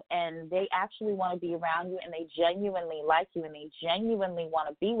with, and they actually want to be around you, and they genuinely like you, and they genuinely want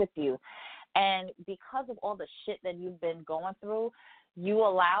to be with you. And because of all the shit that you've been going through, you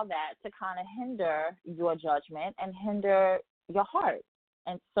allow that to kind of hinder your judgment and hinder your heart.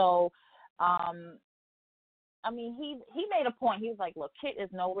 And so, he made a point. He was like, look, Kit is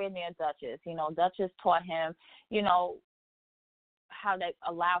nowhere near Duchess. Duchess taught him, how to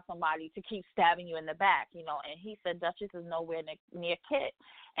allow somebody to keep stabbing you in the back, and he said Duchess is nowhere near Kit.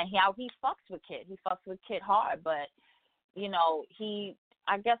 And how he fucks with Kit. He fucks with Kit hard, but,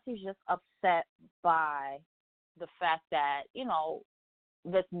 I guess he's just upset by the fact that,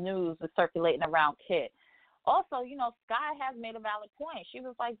 this news is circulating around Kit. Also, Sky has made a valid point. She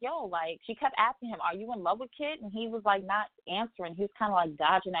was like, she kept asking him, are you in love with Kit? And he was not answering. He was kind of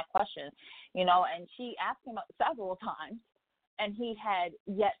dodging that question, and she asked him several times, and he had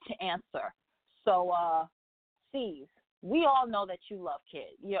yet to answer. So, Steve, we all know that you love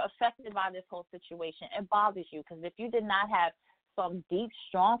Kit. You're affected by this whole situation. It bothers you because if you did not have some deep,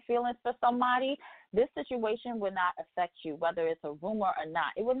 strong feelings for somebody, this situation would not affect you, whether it's a rumor or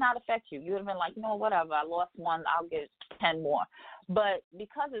not. It would not affect you. You would have been like, whatever, I lost one, I'll get 10 more. But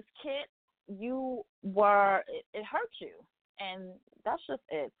because it's Kit, it hurt you. And that's just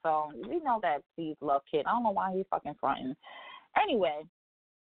it. So we know that Steve loves Kit. I don't know why he's fucking fronting. Anyway,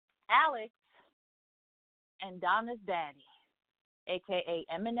 Alex and Donna's daddy, a.k.a.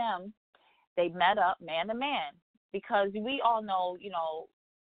 Eminem, they met up man to man. Because we all know,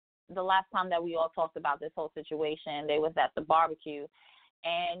 the last time that we all talked about this whole situation, they was at the barbecue.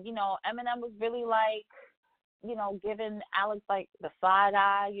 And, Eminem was really giving Alex the side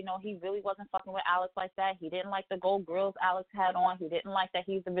eye. He really wasn't fucking with Alex like that. He didn't like the gold grills Alex had on. He didn't like that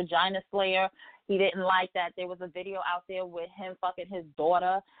he's a vagina slayer. He didn't like that there was a video out there with him fucking his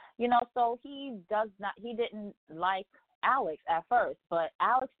daughter. So he didn't like Alex at first, but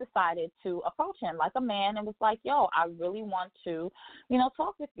Alex decided to approach him like a man and was like, I really want to,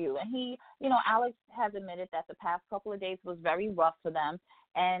 talk with you. And he, Alex has admitted that the past couple of days was very rough for them.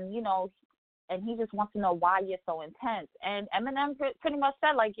 And, and he just wants to know why you're so intense. And Eminem pretty much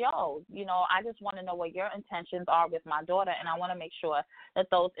said I just want to know what your intentions are with my daughter. And I want to make sure that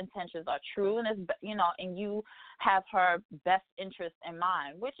those intentions are true. And, and you have her best interest in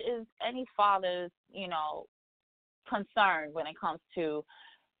mind, which is any father's, concerned when it comes to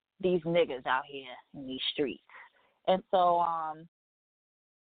these niggas out here in these streets. And so,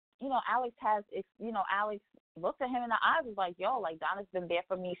 Alex looked at him in the eyes and was like, Donna's been there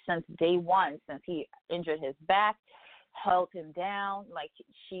for me since day one, since he injured his back, held him down.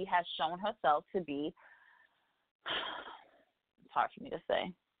 She has shown herself to be, it's hard for me to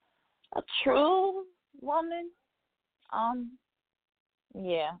say, a true woman.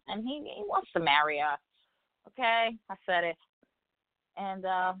 Yeah, and he wants to marry her. Okay, I said it. And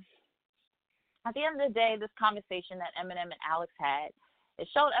at the end of the day, this conversation that Eminem and Alex had, it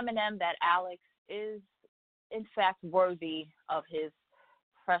showed Eminem that Alex is, in fact, worthy of his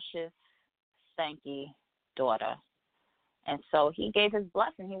precious, stanky daughter. And so he gave his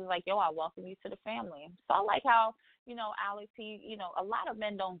blessing. He was like, I welcome you to the family. So I like how, Alex, a lot of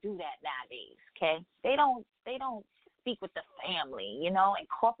men don't do that nowadays, okay? They don't speak with the family, you know,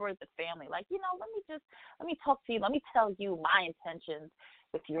 incorporate the family. Like, you know, let me talk to you. Let me tell you my intentions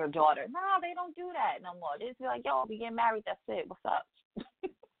with your daughter. No, they don't do that no more. They just be like, yo, we get married. That's it. What's up?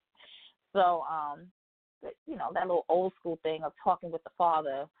 So, you know, that little old school thing of talking with the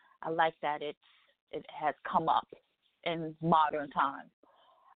father, I like that it has come up in modern times.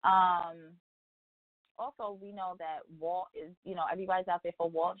 Also, we know that Walt is, you know, everybody's out there for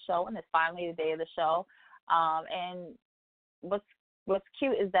Walt's show, and it's finally the day of the show. And what's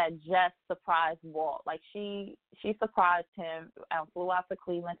cute is that Jess surprised Walt. Like, she surprised him and flew out to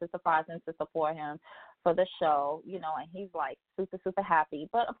Cleveland to surprise him, to support him for the show, you know, and he's, like, super, super happy.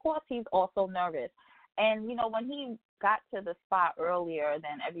 But, of course, he's also nervous. And, you know, when he got to the spot earlier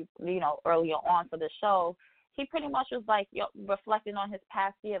on for the show, he pretty much was like, reflecting on his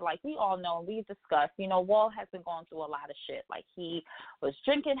past year. Like, we all know, and we've discussed, you know, Walt has been going through a lot of shit. Like, he was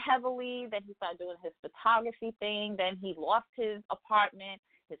drinking heavily, then he started doing his photography thing, then he lost his apartment.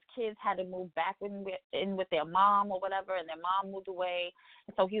 His kids had to move back in with their mom or whatever, and their mom moved away.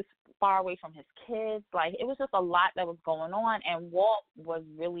 And so he was far away from his kids. Like, it was just a lot that was going on, and Walt was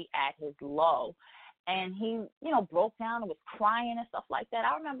really at his low. And he, you know, broke down and was crying and stuff like that.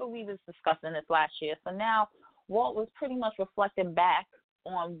 I remember we was discussing this last year. So now Walt was pretty much reflecting back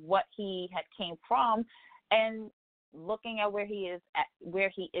on what he had came from and looking at where he is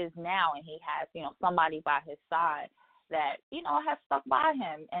now, and he has, you know, somebody by his side that, you know, has stuck by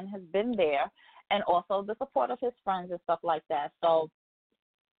him and has been there, and also the support of his friends and stuff like that. So,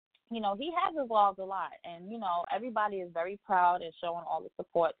 you know, he has evolved a lot, and, you know, everybody is very proud and showing all the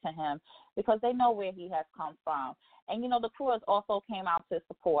support to him because they know where he has come from. And, you know, the crewers also came out to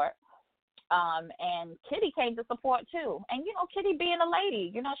support, and Kitty came to support, too. And, you know, Kitty being a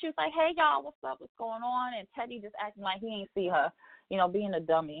lady, you know, she was like, hey, y'all, what's up, what's going on? And Teddy just acting like he ain't see her, you know, being a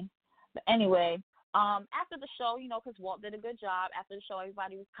dummy. But anyway, after the show, you know, because Walt did a good job, after the show,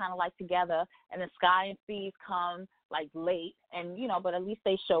 everybody was kind of like together, and then Sky and Steve come like late, and, you know, but at least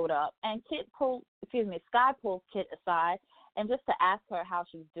they showed up. And Sky pulled Kit aside and just to ask her how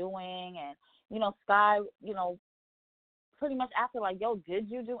she's doing. And, you know, Sky, you know, pretty much asked her, like, yo, did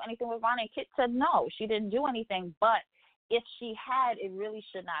you do anything with Ronnie? And Kit said no, she didn't do anything, but if she had, it really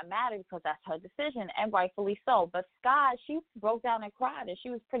should not matter because that's her decision, and rightfully so. But Sky, she broke down and cried, and she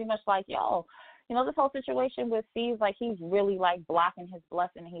was pretty much like, yo, you know, this whole situation with Steve, like, he's really, like, blocking his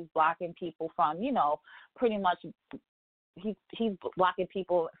blessing. He's blocking people from, you know, pretty much he's blocking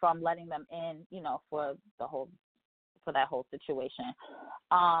people from letting them in, you know, for that whole situation.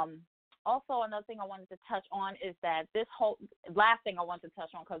 Also, another thing I wanted to touch on is that last thing I wanted to touch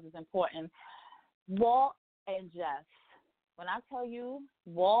on because it's important, Walt and Jess. When I tell you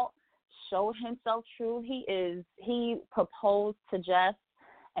Walt showed himself true, he proposed to Jess.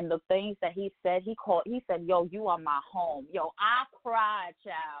 And the things that he said, he said, yo, you are my home. Yo, I cried,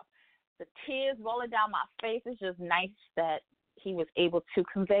 child. The tears rolling down my face. It's just nice that he was able to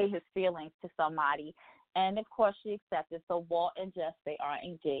convey his feelings to somebody. And, of course, she accepted. So Walt and Jess, they are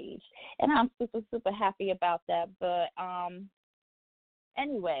engaged. And I'm super, super happy about that. But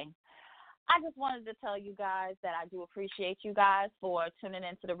anyway, I just wanted to tell you guys that I do appreciate you guys for tuning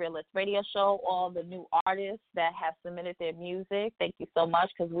into the Realist Radio Show, all the new artists that have submitted their music. Thank you so much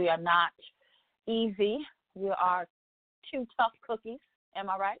because we are not easy. We are two tough cookies. Am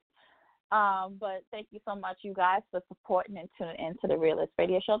I right? But thank you so much, you guys, for supporting and tuning into the Realist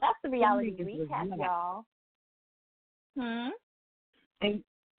Radio Show. That's the reality recap, y'all. And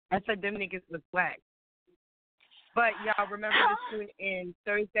I said them niggas was black. But, y'all, remember to tune in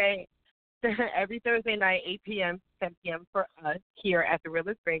every Thursday night, 8 p.m., 10 p.m. for us here at the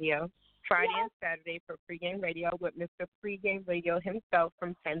Realist Radio. Friday and Saturday for pregame radio with Mr. Pregame Radio himself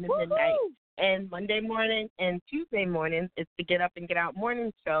from 10 to midnight. And Monday morning and Tuesday mornings is the Get Up and Get Out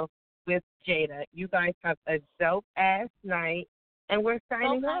morning show with Jada. You guys have a dope-ass night, and we're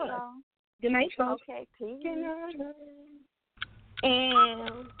signing off. Good night, folks. Okay, peace. Good night.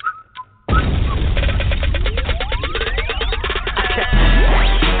 And...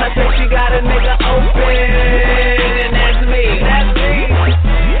 I said she got a nigga open, and that's me.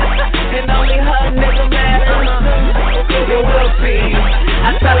 And only her nigga matters. It will be.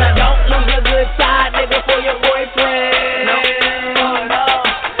 I tell her don't lose your good side, nigga, for your boyfriend. No.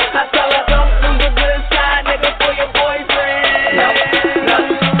 I tell her don't lose your good side, nigga, for your boyfriend. No.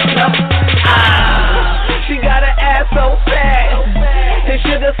 She got an ass so fat, and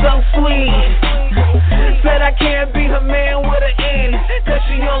sugar so sweet. Said I can't be her man with an N, cause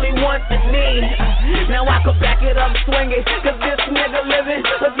she only wants the knee. Now I can back it up swinging, cause this nigga living,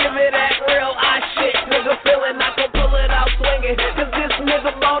 but give it that real eye shit. Nigga feeling I can pull it out swinging, cause this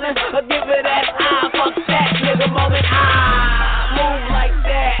nigga moaning, or give it that eye, fuck that nigga moaning.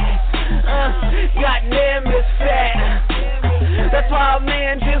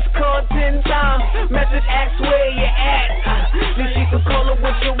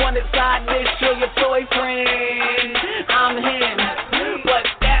 the one that's hiding this. Kill your